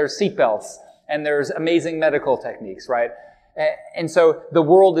regulations, right? There's seatbelts, and there's amazing medical techniques, right? And so the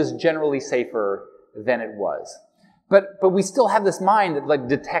world is generally safer than it was. But we still have this mind that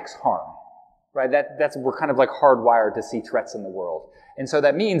detects harm, right? We're kind of hardwired to see threats in the world. And so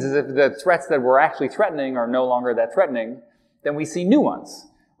that means is if the threats that we're actually threatening are no longer that threatening, then we see new ones,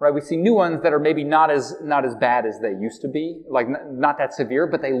 right? We see new ones that are maybe not as bad as they used to be, not that severe,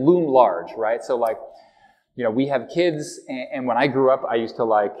 but they loom large, right? So we have kids, and when I grew up, I used to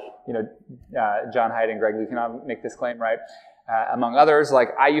John Haidt and Greg Lee can make this claim, right? Among others,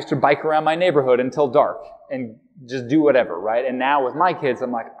 I used to bike around my neighborhood until dark and just do whatever, right? And now with my kids,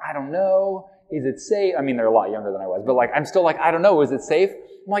 I'm I don't know, is it safe? I mean, they're a lot younger than I was, but I'm still I don't know, is it safe?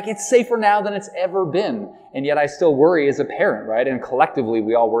 I'm it's safer now than it's ever been. And yet I still worry as a parent, right? And collectively,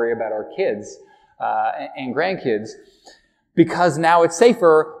 we all worry about our kids and grandkids. Because now it's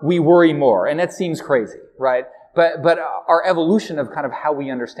safer, we worry more. And that seems crazy, right? But our evolution of kind of how we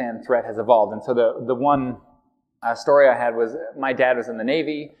understand threat has evolved. And so the one story I had was my dad was in the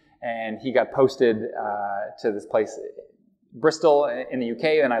Navy, and he got posted to this place, Bristol in the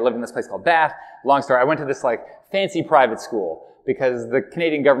UK, and I lived in this place called Bath. Long story, I went to this fancy private school because the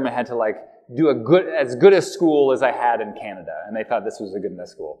Canadian government had to do as good a school as I had in Canada, and they thought this was a good enough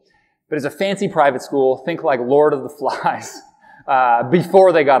school. But it's a fancy private school, think Lord of the Flies,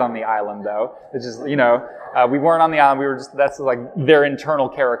 before they got on the island though. It's just, we weren't on the island, we were just, that's their internal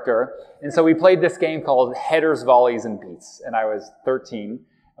character. And so we played this game called Headers, Volleys, and Beats, and I was 13.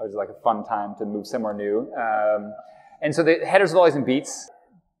 It was a fun time to move somewhere new. And so the Headers, Volleys, and Beats,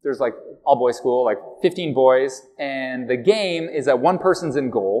 there's all boys school, 15 boys, and the game is that one person's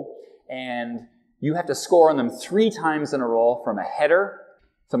in goal, and you have to score on them 3 times in a row from a header,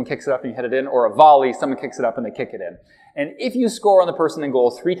 someone kicks it up and you head it in, or a volley, someone kicks it up and they kick it in. And if you score on the person in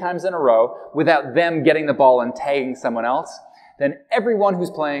goal 3 times in a row without them getting the ball and tagging someone else, then everyone who's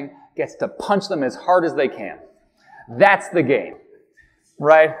playing gets to punch them as hard as they can. That's the game,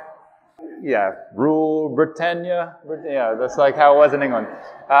 right? Yeah, rule Britannia. Yeah, that's how it was in England.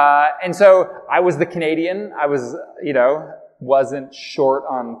 And so I was the Canadian. I was, wasn't short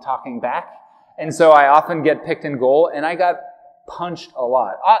on talking back. And so I often get picked in goal, and I got punched a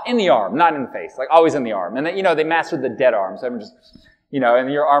lot. In the arm, not in the face, always in the arm. And then, they mastered the dead arm. So I'm just,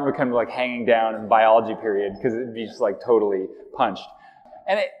 and your arm would kind of hanging down in biology period because it'd be just totally punched.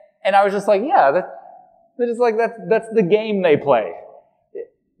 And I was just that's the game they play.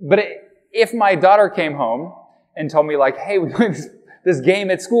 But if my daughter came home and told me hey, we played this game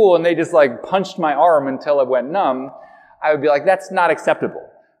at school and they just punched my arm until it went numb, I would be that's not acceptable,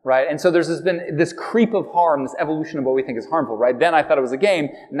 right? And so there's been this creep of harm, this evolution of what we think is harmful, right? Then I thought it was a game.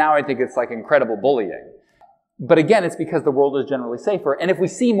 Now I think it's incredible bullying. But again, it's because the world is generally safer. And if we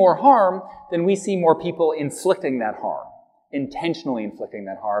see more harm, then we see more people inflicting that harm, intentionally inflicting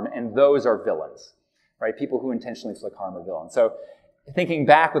that harm, and those are villains, right? People who intentionally inflict harm are villains. So thinking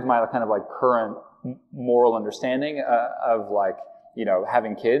back with my kind of like current moral understanding of like, you know,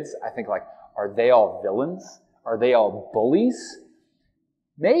 having kids, I think like, are they all villains? Are they all bullies?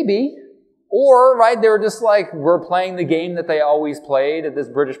 Maybe. Or, right, they were just like, we're playing the game that they always played at this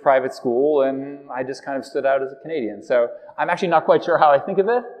British private school, and I just kind of stood out as a Canadian. So I'm actually not quite sure how I think of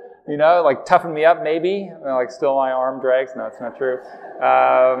it. You know, like toughen me up maybe, like still my arm drags. No, it's not true.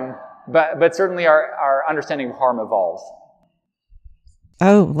 But certainly our understanding of harm evolves.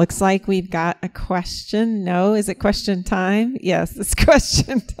 Oh, looks like we've got a question. No, is it question time? Yes, it's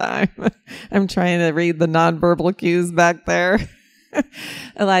question time. I'm trying to read the nonverbal cues back there.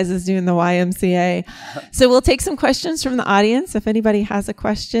 Eliza's doing the YMCA. So we'll take some questions from the audience. If anybody has a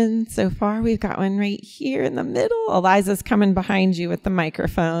question so far, we've got one right here in the middle. Eliza's coming behind you with the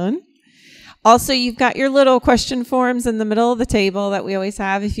microphone. Also, you've got your little question forms in the middle of the table that we always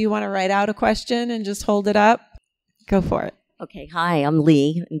have. If you want to write out a question and just hold it up, go for it. Okay. Hi, I'm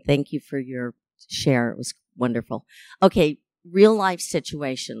Lee, and thank you for your share. It was wonderful. Okay. Real life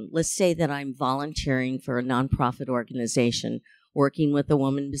situation. Let's say that I'm volunteering for a nonprofit organization, working with a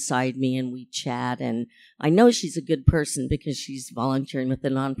woman beside me, and we chat, and I know she's a good person because she's volunteering with a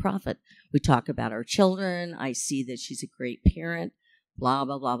nonprofit. We talk about our children. I see that she's a great parent, blah,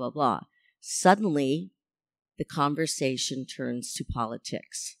 blah, blah, blah, blah. Suddenly, the conversation turns to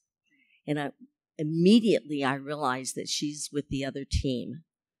politics. And immediately I realize that she's with the other team.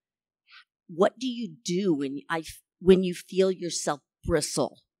 What do you do when you feel yourself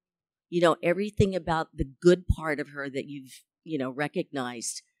bristle? You know, everything about the good part of her that you've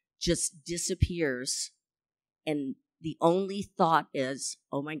recognized just disappears. And the only thought is,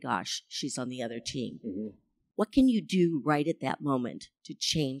 oh my gosh, she's on the other team. Mm-hmm. What can you do right at that moment to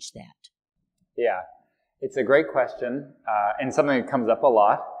change that? Yeah, it's a great question, and something that comes up a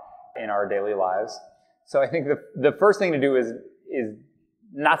lot in our daily lives. So I think the first thing to do is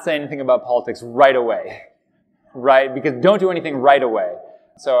not say anything about politics right away, right? Because don't do anything right away.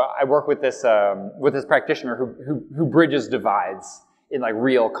 So I work with this practitioner who bridges divides in like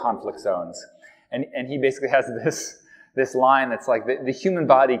real conflict zones, and he basically has this line that's like the human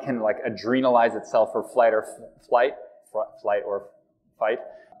body can like adrenalize itself for flight or fight.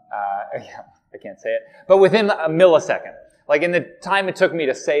 Yeah, I can't say it, but within a millisecond. Like in the time it took me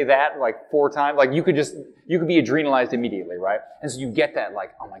to say that like 4 times, like you could be adrenalized immediately, right? And so you get that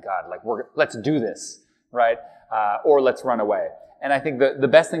like, oh my God, like let's do this, right? Or let's run away. And I think the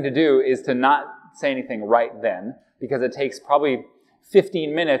best thing to do is to not say anything right then, because it takes probably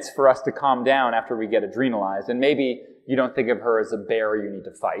 15 minutes for us to calm down after we get adrenalized. And maybe you don't think of her as a bear you need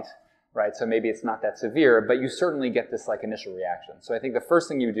to fight, right? So maybe it's not that severe, but you certainly get this like initial reaction. So I think the first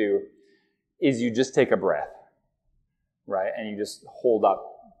thing you do is you just take a breath, right? And you just hold up,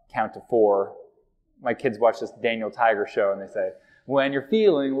 count to 4. My kids watch this Daniel Tiger show and they say, when you're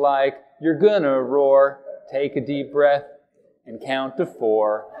feeling like you're gonna roar, take a deep breath and count to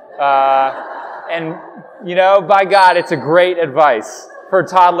 4. And, by God, it's a great advice for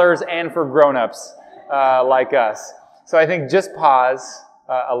toddlers and for grown-ups like us. So I think just pause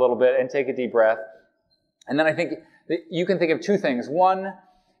a little bit and take a deep breath. And then I think that you can think of 2 things. One,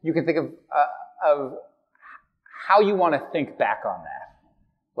 you can think of how you want to think back on that.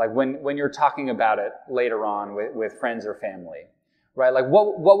 Like when you're talking about it later on with friends or family, right? Like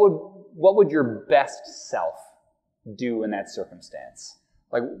what would your best self do in that circumstance?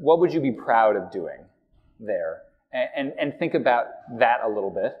 Like what would you be proud of doing there? And think about that a little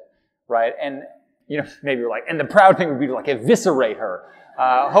bit, right? And maybe you're like, and the proud thing would be to like eviscerate her.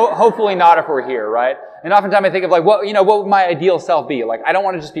 Hopefully not if we're here, right? And oftentimes I think of like, what would my ideal self be? Like, I don't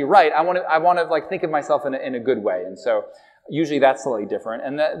want to just be right. I want to like think of myself in a good way. And so usually that's slightly different.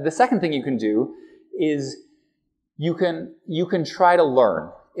 And the second thing you can do is you can try to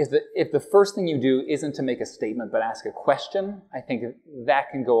learn. If the first thing you do isn't to make a statement but ask a question, I think that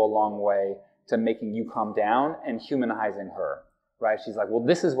can go a long way to making you calm down and humanizing her, right? She's like, well,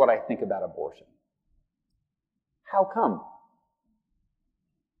 this is what I think about abortion. How come?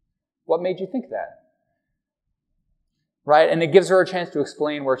 What made you think that? Right? And it gives her a chance to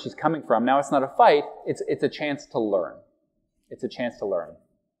explain where she's coming from. Now, it's not a fight. It's a chance to learn. It's a chance to learn.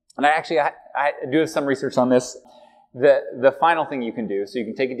 And I do have some research on this. The final thing you can do, so you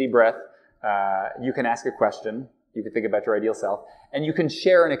can take a deep breath, you can ask a question, you can think about your ideal self, and you can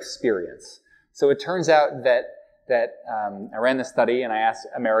share an experience. So it turns out that I ran this study and I asked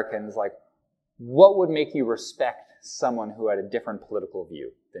Americans, like, what would make you respect someone who had a different political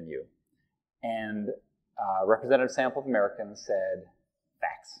view than you? And a representative sample of Americans said,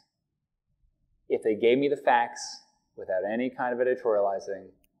 facts. If they gave me the facts without any kind of editorializing,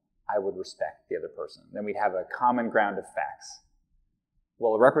 I would respect the other person. Then we'd have a common ground of facts.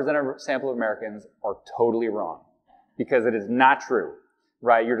 Well, a representative sample of Americans are totally wrong because it is not true,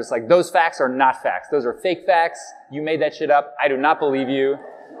 right? You're just like, those facts are not facts. Those are fake facts. You made that shit up. I do not believe you,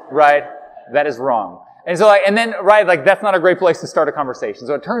 right? That is wrong. And so, that's not a great place to start a conversation.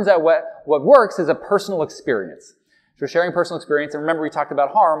 So it turns out what works is a personal experience. So sharing personal experience, and remember we talked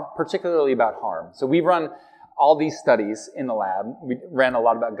about harm, particularly about harm. So we've run all these studies in the lab. We ran a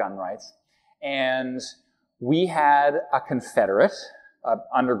lot about gun rights. And we had a Confederate, an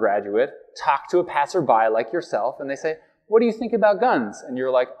undergraduate, talk to a passerby like yourself, and they say, what do you think about guns? And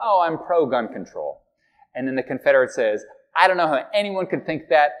you're like, oh, I'm pro-gun control. And then the Confederate says, I don't know how anyone could think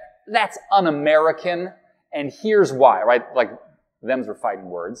that. That's un-American, and here's why, right? Like, them's were fighting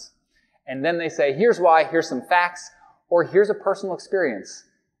words. And then they say, here's why, here's some facts, or here's a personal experience.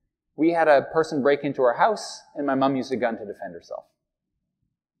 We had a person break into our house, and my mom used a gun to defend herself.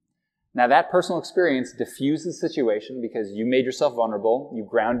 Now, that personal experience diffuses the situation because you made yourself vulnerable, you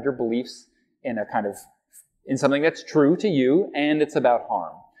grounded your beliefs in something that's true to you, and it's about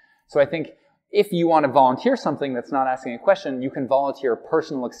harm. So I think if you want to volunteer something that's not asking a question, you can volunteer a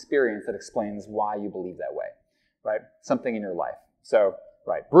personal experience that explains why you believe that way, right? Something in your life. So,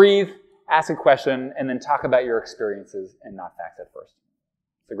 right, breathe, ask a question, and then talk about your experiences and not facts at first.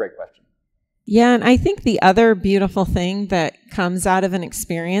 It's a great question. Yeah, and I think the other beautiful thing that comes out of an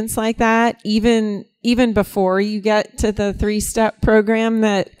experience like that, even before you get to the 3-step program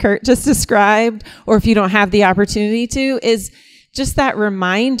that Kurt just described, or if you don't have the opportunity to, is just that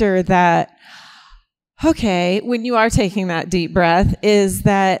reminder that, okay, when you are taking that deep breath, is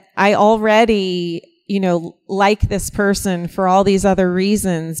that I already, like this person for all these other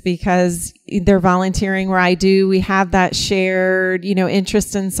reasons because they're volunteering where I do. We have that shared,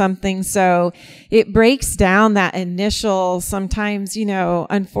 interest in something. So it breaks down that initial, sometimes,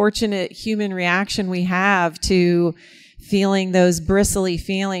 unfortunate human reaction we have to feeling those bristly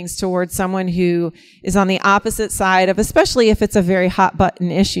feelings towards someone who is on the opposite side of, especially if it's a very hot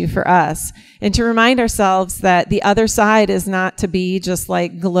button issue for us. And to remind ourselves that the other side is not to be just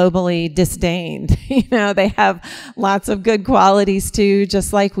like globally disdained. They have lots of good qualities too,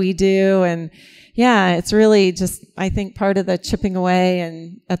 just like we do. And yeah, it's really just, I think, part of the chipping away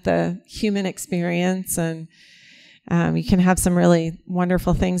and at the human experience. And you can have some really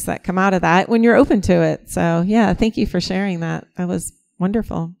wonderful things that come out of that when you're open to it. So yeah, thank you for sharing that. That was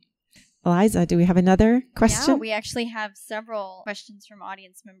wonderful. Eliza, do we have another question? Yeah, we actually have several questions from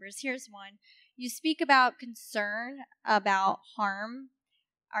audience members. Here's one. You speak about concern about harm,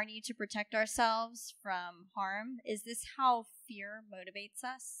 our need to protect ourselves from harm. Is this how fear motivates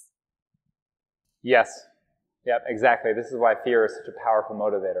us? Yes. Yep, exactly. This is why fear is such a powerful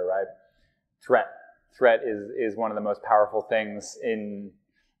motivator, right? Threat is one of the most powerful things in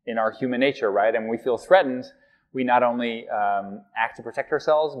our human nature, right? And when we feel threatened, we not only act to protect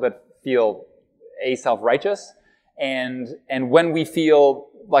ourselves, but feel self-righteous. And when we feel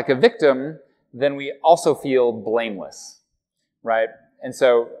like a victim, then we also feel blameless, right? And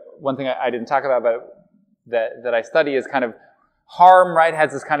so one thing I didn't talk about, but that I study is kind of harm, right?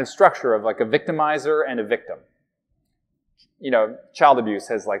 Has this kind of structure of like a victimizer and a victim. Child abuse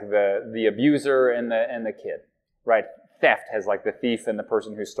has like the abuser and the kid, right? Theft has like the thief and the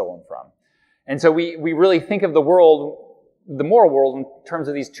person who's stolen from. And so we really think of the world, the moral world, in terms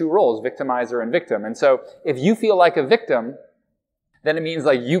of these two roles, victimizer and victim. And so if you feel like a victim, then it means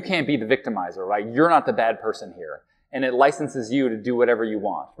like you can't be the victimizer, right? You're not the bad person here. And it licenses you to do whatever you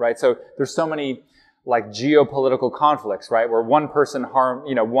want, right? So there's so many like geopolitical conflicts, right? Where one person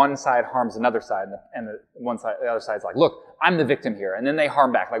one side harms another side, and the other side's like, look, I'm the victim here. And then they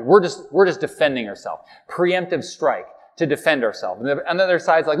harm back. Like, we're just defending ourselves. Preemptive strike to defend ourselves. And another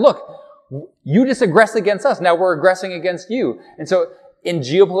side's like, look, you just aggressed against us. Now we're aggressing against you. And so in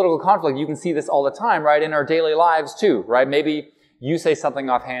geopolitical conflict, you can see this all the time, right? In our daily lives too, right? Maybe you say something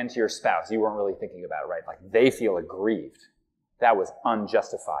offhand to your spouse you weren't really thinking about, right? Like, they feel aggrieved. That was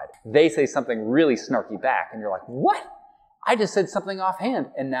unjustified. They say something really snarky back, and you're like, what? I just said something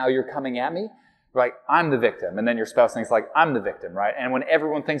offhand, and now you're coming at me? Right? I'm the victim. And then your spouse thinks like, I'm the victim, right? And when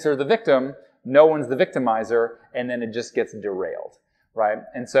everyone thinks they're the victim, no one's the victimizer, and then it just gets derailed, right?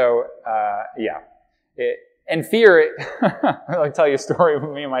 And so, and fear, I'll tell you a story with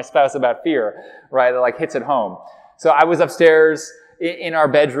me and my spouse about fear, right? That like hits it home. So I was upstairs in our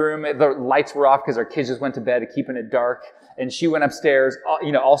bedroom. The lights were off because our kids just went to bed, keeping it dark. And she went upstairs,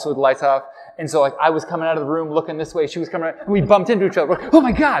 also with the lights off. And so like I was coming out of the room looking this way. She was coming out, and we bumped into each other. Like, oh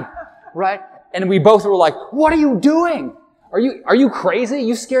my God, right? And we both were like, what are you doing? Are you crazy?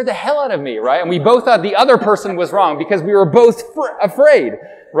 You scared the hell out of me, right? And we both thought the other person was wrong because we were both afraid,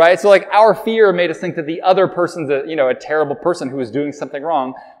 right? So like our fear made us think that the other person's a terrible person who was doing something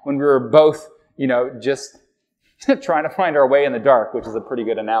wrong when we were both, just trying to find our way in the dark, which is a pretty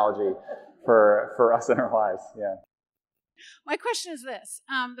good analogy for us in our lives. Yeah. My question is this.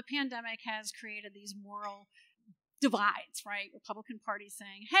 The pandemic has created these moral divides, right? Republican Party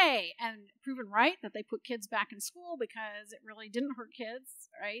saying, hey, and proven right that they put kids back in school because it really didn't hurt kids,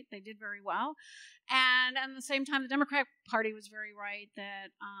 right? They did very well. And at the same time, the Democratic Party was very right that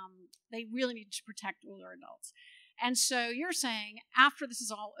they really need to protect older adults. And so you're saying after this is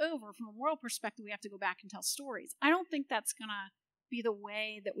all over, from a moral perspective, we have to go back and tell stories. I don't think that's going to be the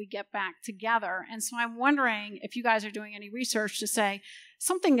way that we get back together. And so I'm wondering if you guys are doing any research to say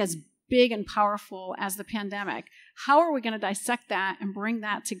something as big and powerful as the pandemic, how are we going to dissect that and bring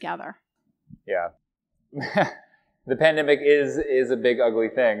that together? Yeah. The pandemic is a big, ugly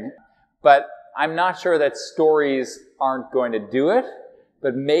thing. But I'm not sure that stories aren't going to do it.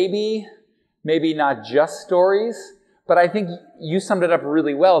 But maybe not just stories. But I think you summed it up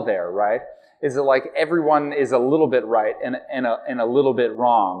really well there, right? Is that like everyone is a little bit right and a little bit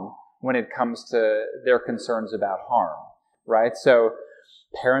wrong when it comes to their concerns about harm, right? So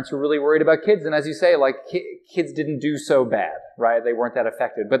parents were really worried about kids, and as you say, like kids didn't do so bad, right? They weren't that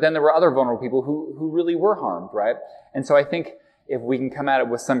affected. But then there were other vulnerable people who really were harmed, right? And so I think if we can come at it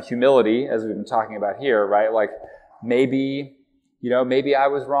with some humility, as we've been talking about here, right? Like maybe I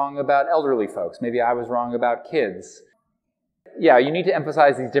was wrong about elderly folks. Maybe I was wrong about kids. Yeah, you need to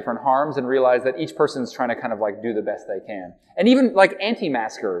emphasize these different harms and realize that each person's trying to kind of like do the best they can. And even like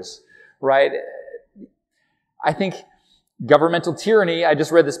anti-maskers, right? I think governmental tyranny, I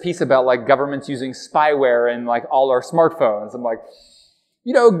just read this piece about like governments using spyware in like all our smartphones. I'm like,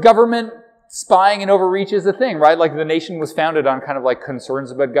 government spying and overreach is a thing, right? Like the nation was founded on kind of like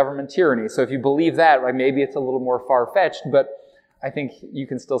concerns about government tyranny. So if you believe that, like maybe it's a little more far-fetched, but I think you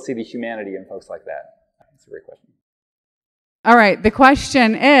can still see the humanity in folks like that. That's a great question. All right. The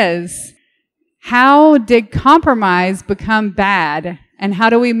question is, how did compromise become bad? And how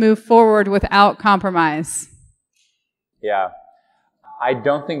do we move forward without compromise? Yeah. I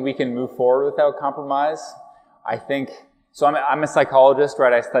don't think we can move forward without compromise. I think, so I'm a psychologist,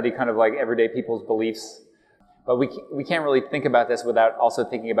 right? I study kind of like everyday people's beliefs. But we can't really think about this without also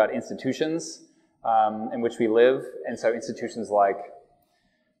thinking about institutions in which we live. And so institutions like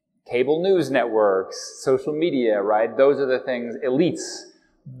cable news networks, social media, right? Those are the things, elites,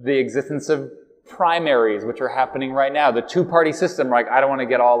 the existence of primaries, which are happening right now, the two-party system, right? I don't want to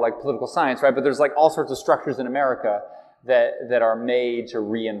get all like political science, right? But there's like all sorts of structures in America that are made to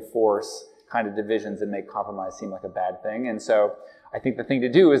reinforce kind of divisions and make compromise seem like a bad thing. And so I think the thing to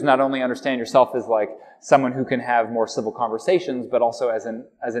do is not only understand yourself as like someone who can have more civil conversations, but also as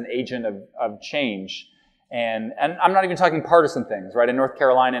an agent of change. And I'm not even talking partisan things, right? In North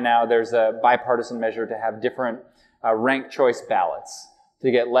Carolina now, there's a bipartisan measure to have different ranked choice ballots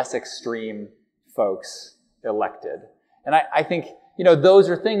to get less extreme folks elected. And I think, those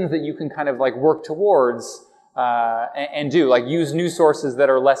are things that you can kind of like work towards and do. Like use news sources that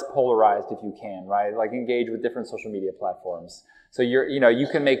are less polarized if you can, right? Like engage with different social media platforms. So you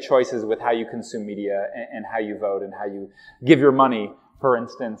can make choices with how you consume media and how you vote and how you give your money, for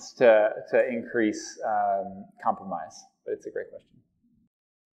instance, to increase compromise. But it's a great question.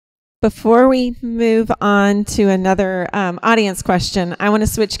 Before we move on to another audience question, I want to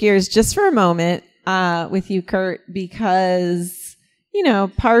switch gears just for a moment with you, Kurt, because,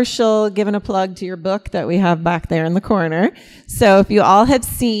 partial giving a plug to your book that we have back there in the corner. So if you all have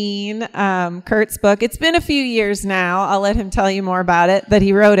seen Kurt's book, it's been a few years now. I'll let him tell you more about it, that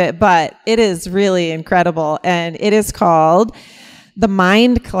he wrote it, but it is really incredible. And it is called The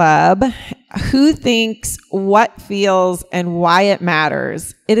Mind Club: Who Thinks, What Feels, and Why It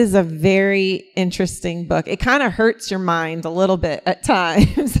Matters. It is a very interesting book. It kind of hurts your mind a little bit at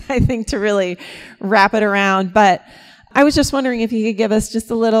times, I think, to really wrap it around. But I was just wondering if you could give us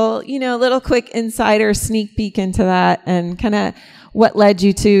just a little quick insider sneak peek into that and kind of what led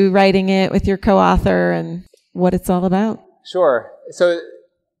you to writing it with your co-author and what it's all about. Sure. So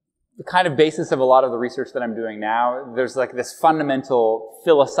the kind of basis of a lot of the research that I'm doing now, there's like this fundamental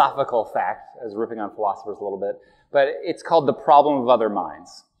philosophical fact, as ripping on philosophers a little bit, but it's called the problem of other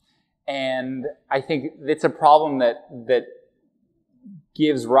minds. And I think it's a problem that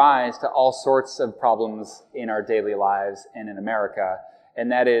gives rise to all sorts of problems in our daily lives and in America.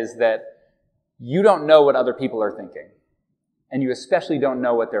 And that is that you don't know what other people are thinking. And you especially don't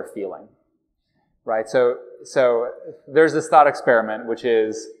know what they're feeling. Right? So there's this thought experiment, which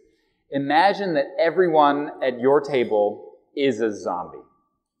is, Imagine that everyone at your table is a zombie.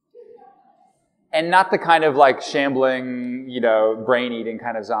 And not the kind of like shambling, brain-eating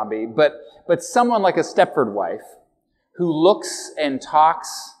kind of zombie, but someone like a Stepford wife who looks and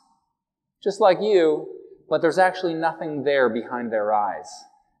talks just like you, but there's actually nothing there behind their eyes.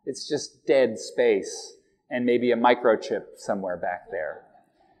 It's just dead space and maybe a microchip somewhere back there,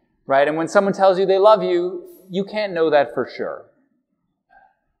 right? And when someone tells you they love you, you can't know that for sure,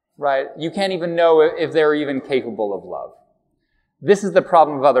 right? You can't even know if they're even capable of love. This is the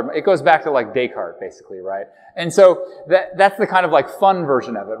problem of it goes back to like Descartes, basically, right? And so that's the kind of like fun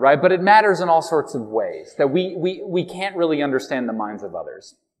version of it, right? But it matters in all sorts of ways that we can't really understand the minds of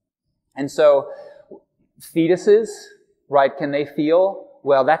others. And so fetuses, right, can they feel?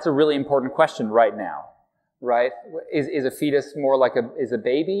 Well, that's a really important question right now, right? Is a fetus more like a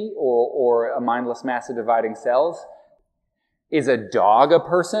baby or a mindless mass of dividing cells? Is a dog a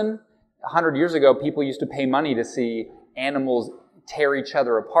person? 100 years ago, people used to pay money to see animals tear each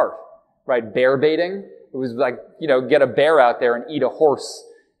other apart, right? Bear baiting. It was like, get a bear out there and eat a horse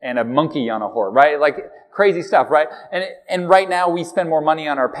and a monkey on a horse, right? Like crazy stuff, right? And right now we spend more money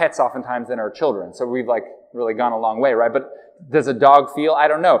on our pets oftentimes than our children. So we've like really gone a long way, right? But does a dog feel? I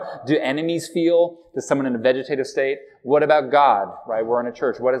don't know. Do enemies feel? Does someone in a vegetative state? What about God, right? We're in a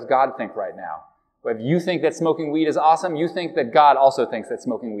church. What does God think right now? If you think that smoking weed is awesome, you think that God also thinks that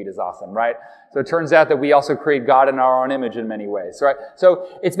smoking weed is awesome, right? So it turns out that we also create God in our own image in many ways, right? So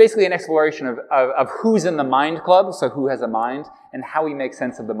it's basically an exploration of who's in the mind club, so who has a mind, and how we make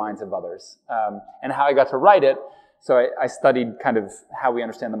sense of the minds of others. And how I got to write it, so I studied kind of how we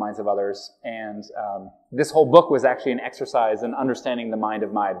understand the minds of others, and this whole book was actually an exercise in understanding the mind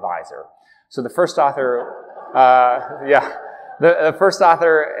of my advisor. So the first author, the first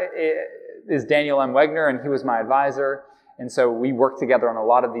author is Daniel M. Wegner, and he was my advisor. And so we worked together on a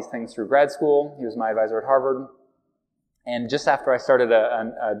lot of these things through grad school. He was my advisor at Harvard. And just after I started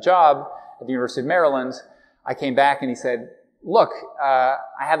a job at the University of Maryland, I came back and he said, look, I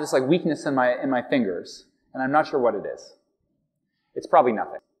have this like weakness in my fingers, and I'm not sure what it is. It's probably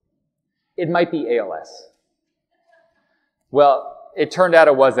nothing. It might be ALS. Well, it turned out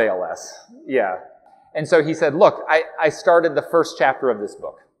it was ALS. Yeah. And so he said, look, I started the first chapter of this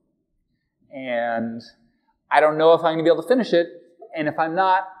book. And I don't know if I'm going to be able to finish it. And if I'm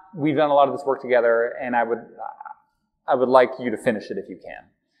not, we've done a lot of this work together, and I would like you to finish it if you can.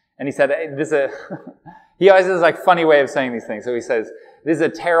 And he said, he always has like funny way of saying these things. So he says, this is a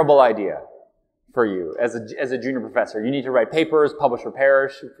terrible idea for you as a junior professor. You need to write papers, publish or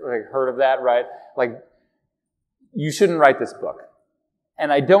perish. You've heard of that, right? Like, you shouldn't write this book.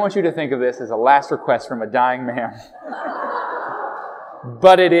 And I don't want you to think of this as a last request from a dying man.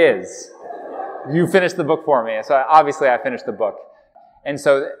 But it is. You finished the book for me. So obviously I finished the book. And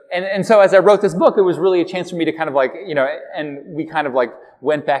so as I wrote this book, it was really a chance for me to kind of like, and we kind of like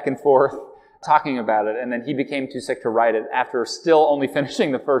went back and forth talking about it. And then he became too sick to write it after still only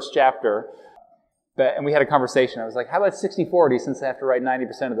finishing the first chapter. And we had a conversation. I was like, how about 60-40 since I have to write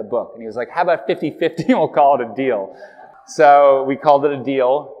 90% of the book? And he was like, how about 50-50? We'll call it a deal. So we called it a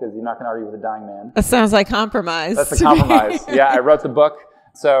deal because you're not going to argue with a dying man. That sounds like compromise. That's a compromise. Yeah, I wrote the book.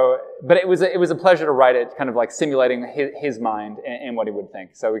 So, but it was a pleasure to write it, kind of like simulating his mind and what he would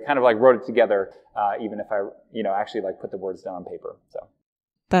think. So we kind of like wrote it together, even if I, actually like put the words down on paper. So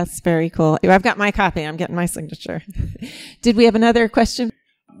that's very cool. I've got my copy. I'm getting my signature. Did we have another question?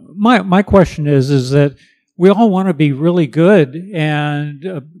 My question is that we all want to be really good, and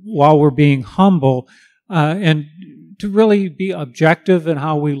while we're being humble, and to really be objective in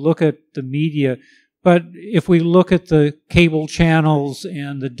how we look at the media. But if we look at the cable channels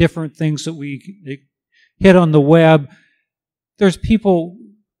and the different things that we hit on the web, there's people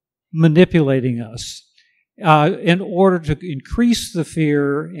manipulating us in order to increase the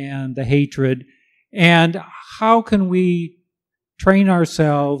fear and the hatred. And how can we train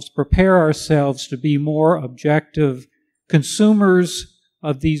ourselves, prepare ourselves to be more objective consumers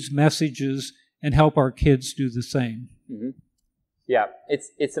of these messages and help our kids do the same? Mm-hmm. Yeah,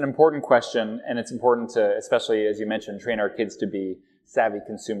 it's an important question, and it's important to, especially as you mentioned, train our kids to be savvy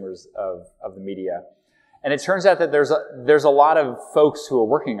consumers of the media. And it turns out that there's a lot of folks who are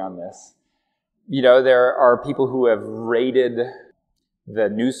working on this. There are people who have rated the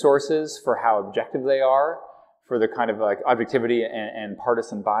news sources for how objective they are, for their kind of like objectivity and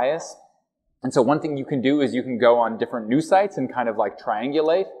partisan bias. And so one thing you can do is you can go on different news sites and kind of like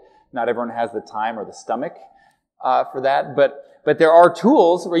triangulate. Not everyone has the time or the stomach for that, but there are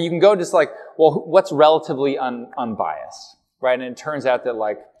tools where you can go just like, well, what's relatively unbiased, right? And it turns out that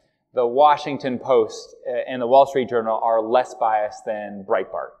like the Washington Post and the Wall Street Journal are less biased than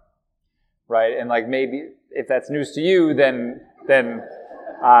Breitbart. right? And like maybe if that's news to you, then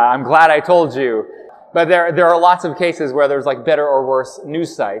I'm glad I told you. But there are lots of cases where there's like better or worse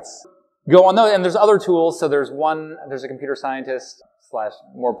news sites. Go on those, and there's other tools. So there's a computer scientist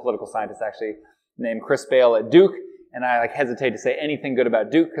 / more political scientist actually named Chris Bale at Duke, and I like hesitate to say anything good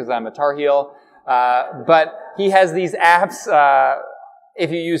about Duke because I'm a Tar Heel. But he has these apps.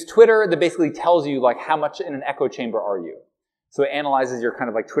 If you use Twitter, that basically tells you like how much in an echo chamber are you. So it analyzes your kind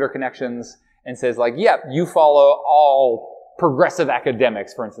of like Twitter connections and says like, yep, you follow all progressive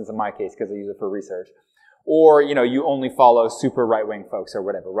academics, for instance, in my case, because I use it for research. Or, you only follow super right-wing folks or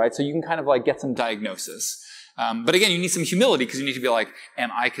whatever, right? So you can kind of like get some diagnosis. But again, you need some humility because you need to be like, am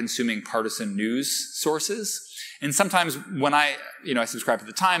I consuming partisan news sources? And sometimes when I subscribe to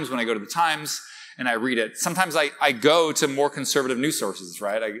the Times, when I go to the Times and I read it, sometimes I go to more conservative news sources,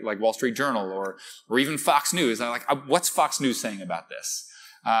 right? Like Wall Street Journal or even Fox News. I'm like, what's Fox News saying about this?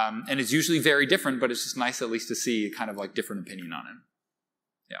 And it's usually very different, but it's just nice at least to see kind of like different opinion on it.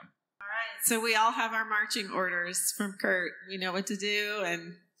 Yeah. All right. So we all have our marching orders from Kurt. We know what to do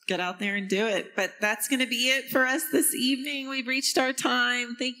and get out there and do it. But that's going to be it for us this evening. We've reached our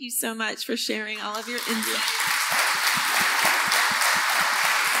time. Thank you so much for sharing all of your insights.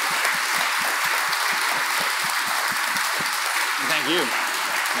 Thank you.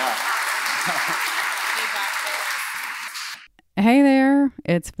 Yeah. Hey there,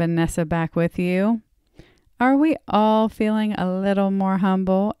 it's Vanessa back with you. Are we all feeling a little more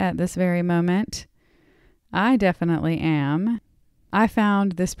humble at this very moment? I definitely am. I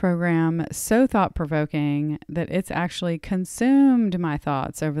found this program so thought-provoking that it's actually consumed my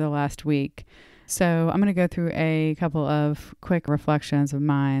thoughts over the last week. So I'm going to go through a couple of quick reflections of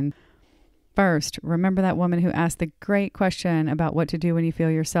mine. First, remember that woman who asked the great question about what to do when you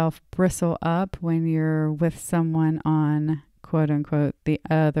feel yourself bristle up when you're with someone on quote-unquote the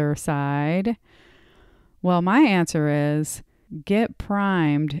other side? Well, my answer is get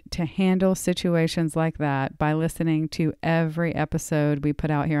primed to handle situations like that by listening to every episode we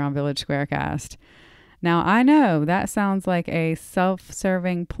put out here on Village SquareCast. Now, I know that sounds like a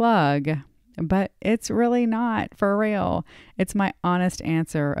self-serving plug, but it's really not, for real. It's my honest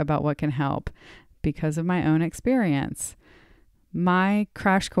answer about what can help because of my own experience. My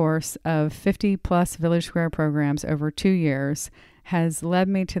crash course of 50 plus Village Square programs over 2 years has led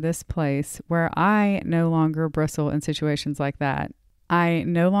me to this place where I no longer bristle in situations like that. I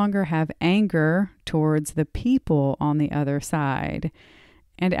no longer have anger towards the people on the other side.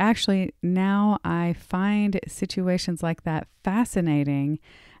 And actually, now I find situations like that fascinating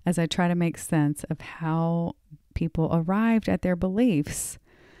as I try to make sense of how people arrived at their beliefs.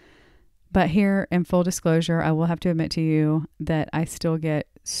 But here, in full disclosure, I will have to admit to you that I still get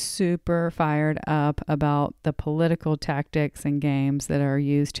super fired up about the political tactics and games that are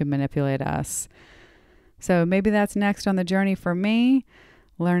used to manipulate us. So maybe that's next on the journey for me,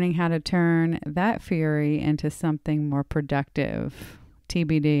 learning how to turn that fury into something more productive.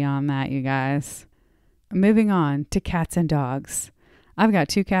 TBD on that, you guys. Moving on to cats and dogs. I've got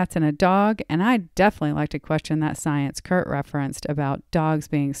 2 cats and a dog, and I definitely like to question that science Kurt referenced about dogs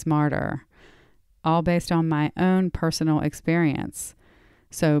being smarter, all based on my own personal experience.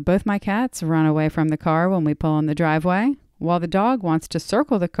 So both my cats run away from the car when we pull in the driveway, while the dog wants to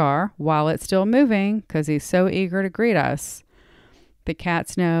circle the car while it's still moving because he's so eager to greet us. The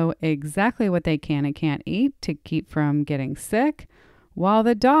cats know exactly what they can and can't eat to keep from getting sick, while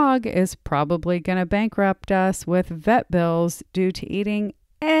the dog is probably going to bankrupt us with vet bills due to eating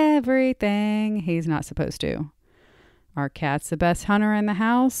everything he's not supposed to. Our cat's the best hunter in the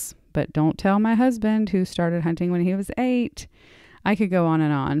house, but don't tell my husband who started hunting when he was 8. I could go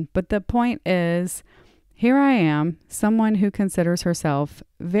on, but the point is, here I am, someone who considers herself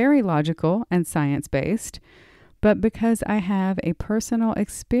very logical and science-based, but because I have a personal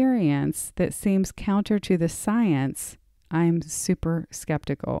experience that seems counter to the science, I'm super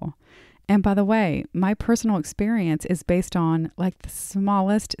skeptical. And by the way, my personal experience is based on like the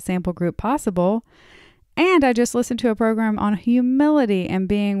smallest sample group possible. And I just listened to a program on humility and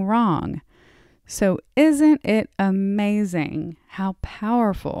being wrong. So isn't it amazing how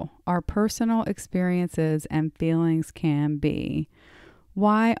powerful our personal experiences and feelings can be?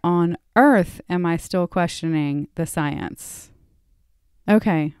 Why on earth am I still questioning the science?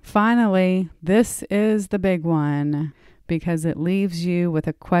 Okay, finally, this is the big one, because it leaves you with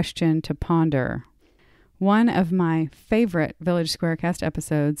a question to ponder. One of my favorite Village SquareCast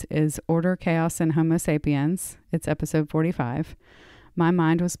episodes is Order, Chaos, and Homo Sapiens. It's episode 45. My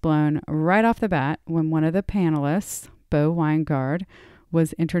mind was blown right off the bat when one of the panelists, Bo Weingard,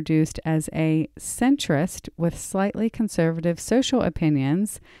 was introduced as a centrist with slightly conservative social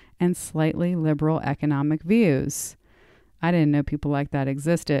opinions and slightly liberal economic views. I didn't know people like that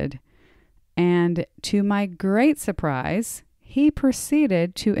existed. And to my great surprise, he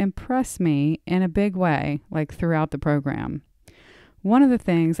proceeded to impress me in a big way, like throughout the program. One of the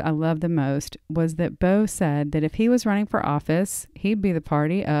things I loved the most was that Bo said that if he was running for office, he'd be the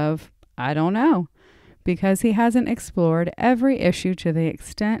party of, I don't know, because he hasn't explored every issue to the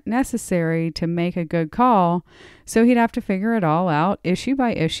extent necessary to make a good call, so he'd have to figure it all out issue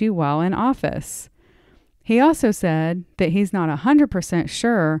by issue while in office. He also said that he's not 100%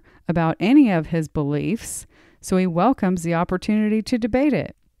 sure about any of his beliefs, so he welcomes the opportunity to debate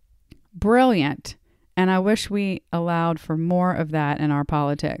it. Brilliant. And I wish we allowed for more of that in our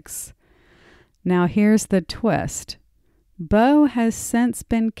politics. Now here's the twist. Bo has since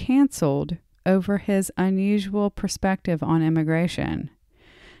been canceled over his unusual perspective on immigration.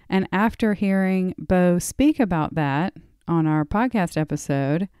 And after hearing Bo speak about that on our podcast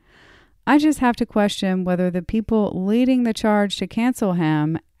episode, I just have to question whether the people leading the charge to cancel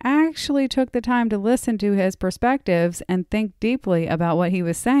him actually took the time to listen to his perspectives and think deeply about what he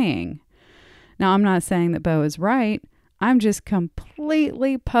was saying. Now, I'm not saying that Bo is right. I'm just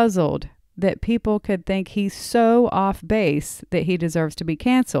completely puzzled that people could think he's so off base that he deserves to be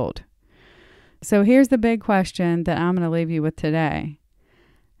canceled. So here's the big question that I'm going to leave you with today.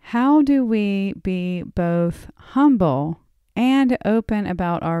 How do we be both humble and open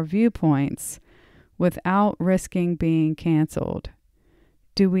about our viewpoints without risking being canceled?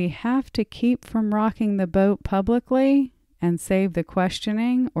 Do we have to keep from rocking the boat publicly and save the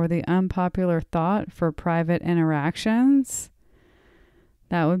questioning or the unpopular thought for private interactions?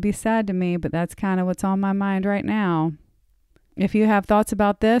 That would be sad to me, but that's kind of what's on my mind right now. If you have thoughts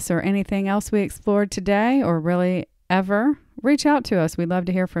about this or anything else we explored today, or really ever, reach out to us. We'd love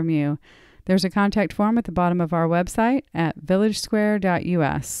to hear from you. There's a contact form at the bottom of our website at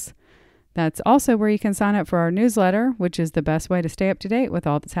villagesquare.us. That's also where you can sign up for our newsletter, which is the best way to stay up to date with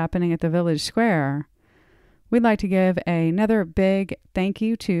all that's happening at the Village Square. We'd like to give another big thank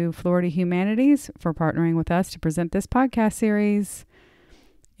you to Florida Humanities for partnering with us to present this podcast series.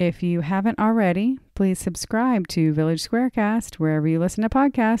 If you haven't already, please subscribe to Village SquareCast wherever you listen to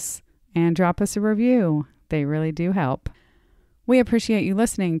podcasts and drop us a review. They really do help. We appreciate you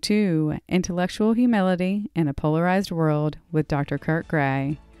listening to Intellectual Humility in a Polarized World with Dr. Kurt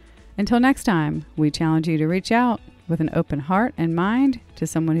Gray. Until next time, we challenge you to reach out with an open heart and mind to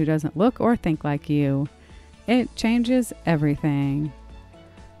someone who doesn't look or think like you. It changes everything.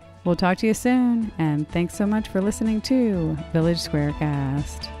 We'll talk to you soon, and thanks so much for listening to Village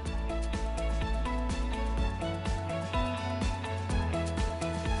SquareCast.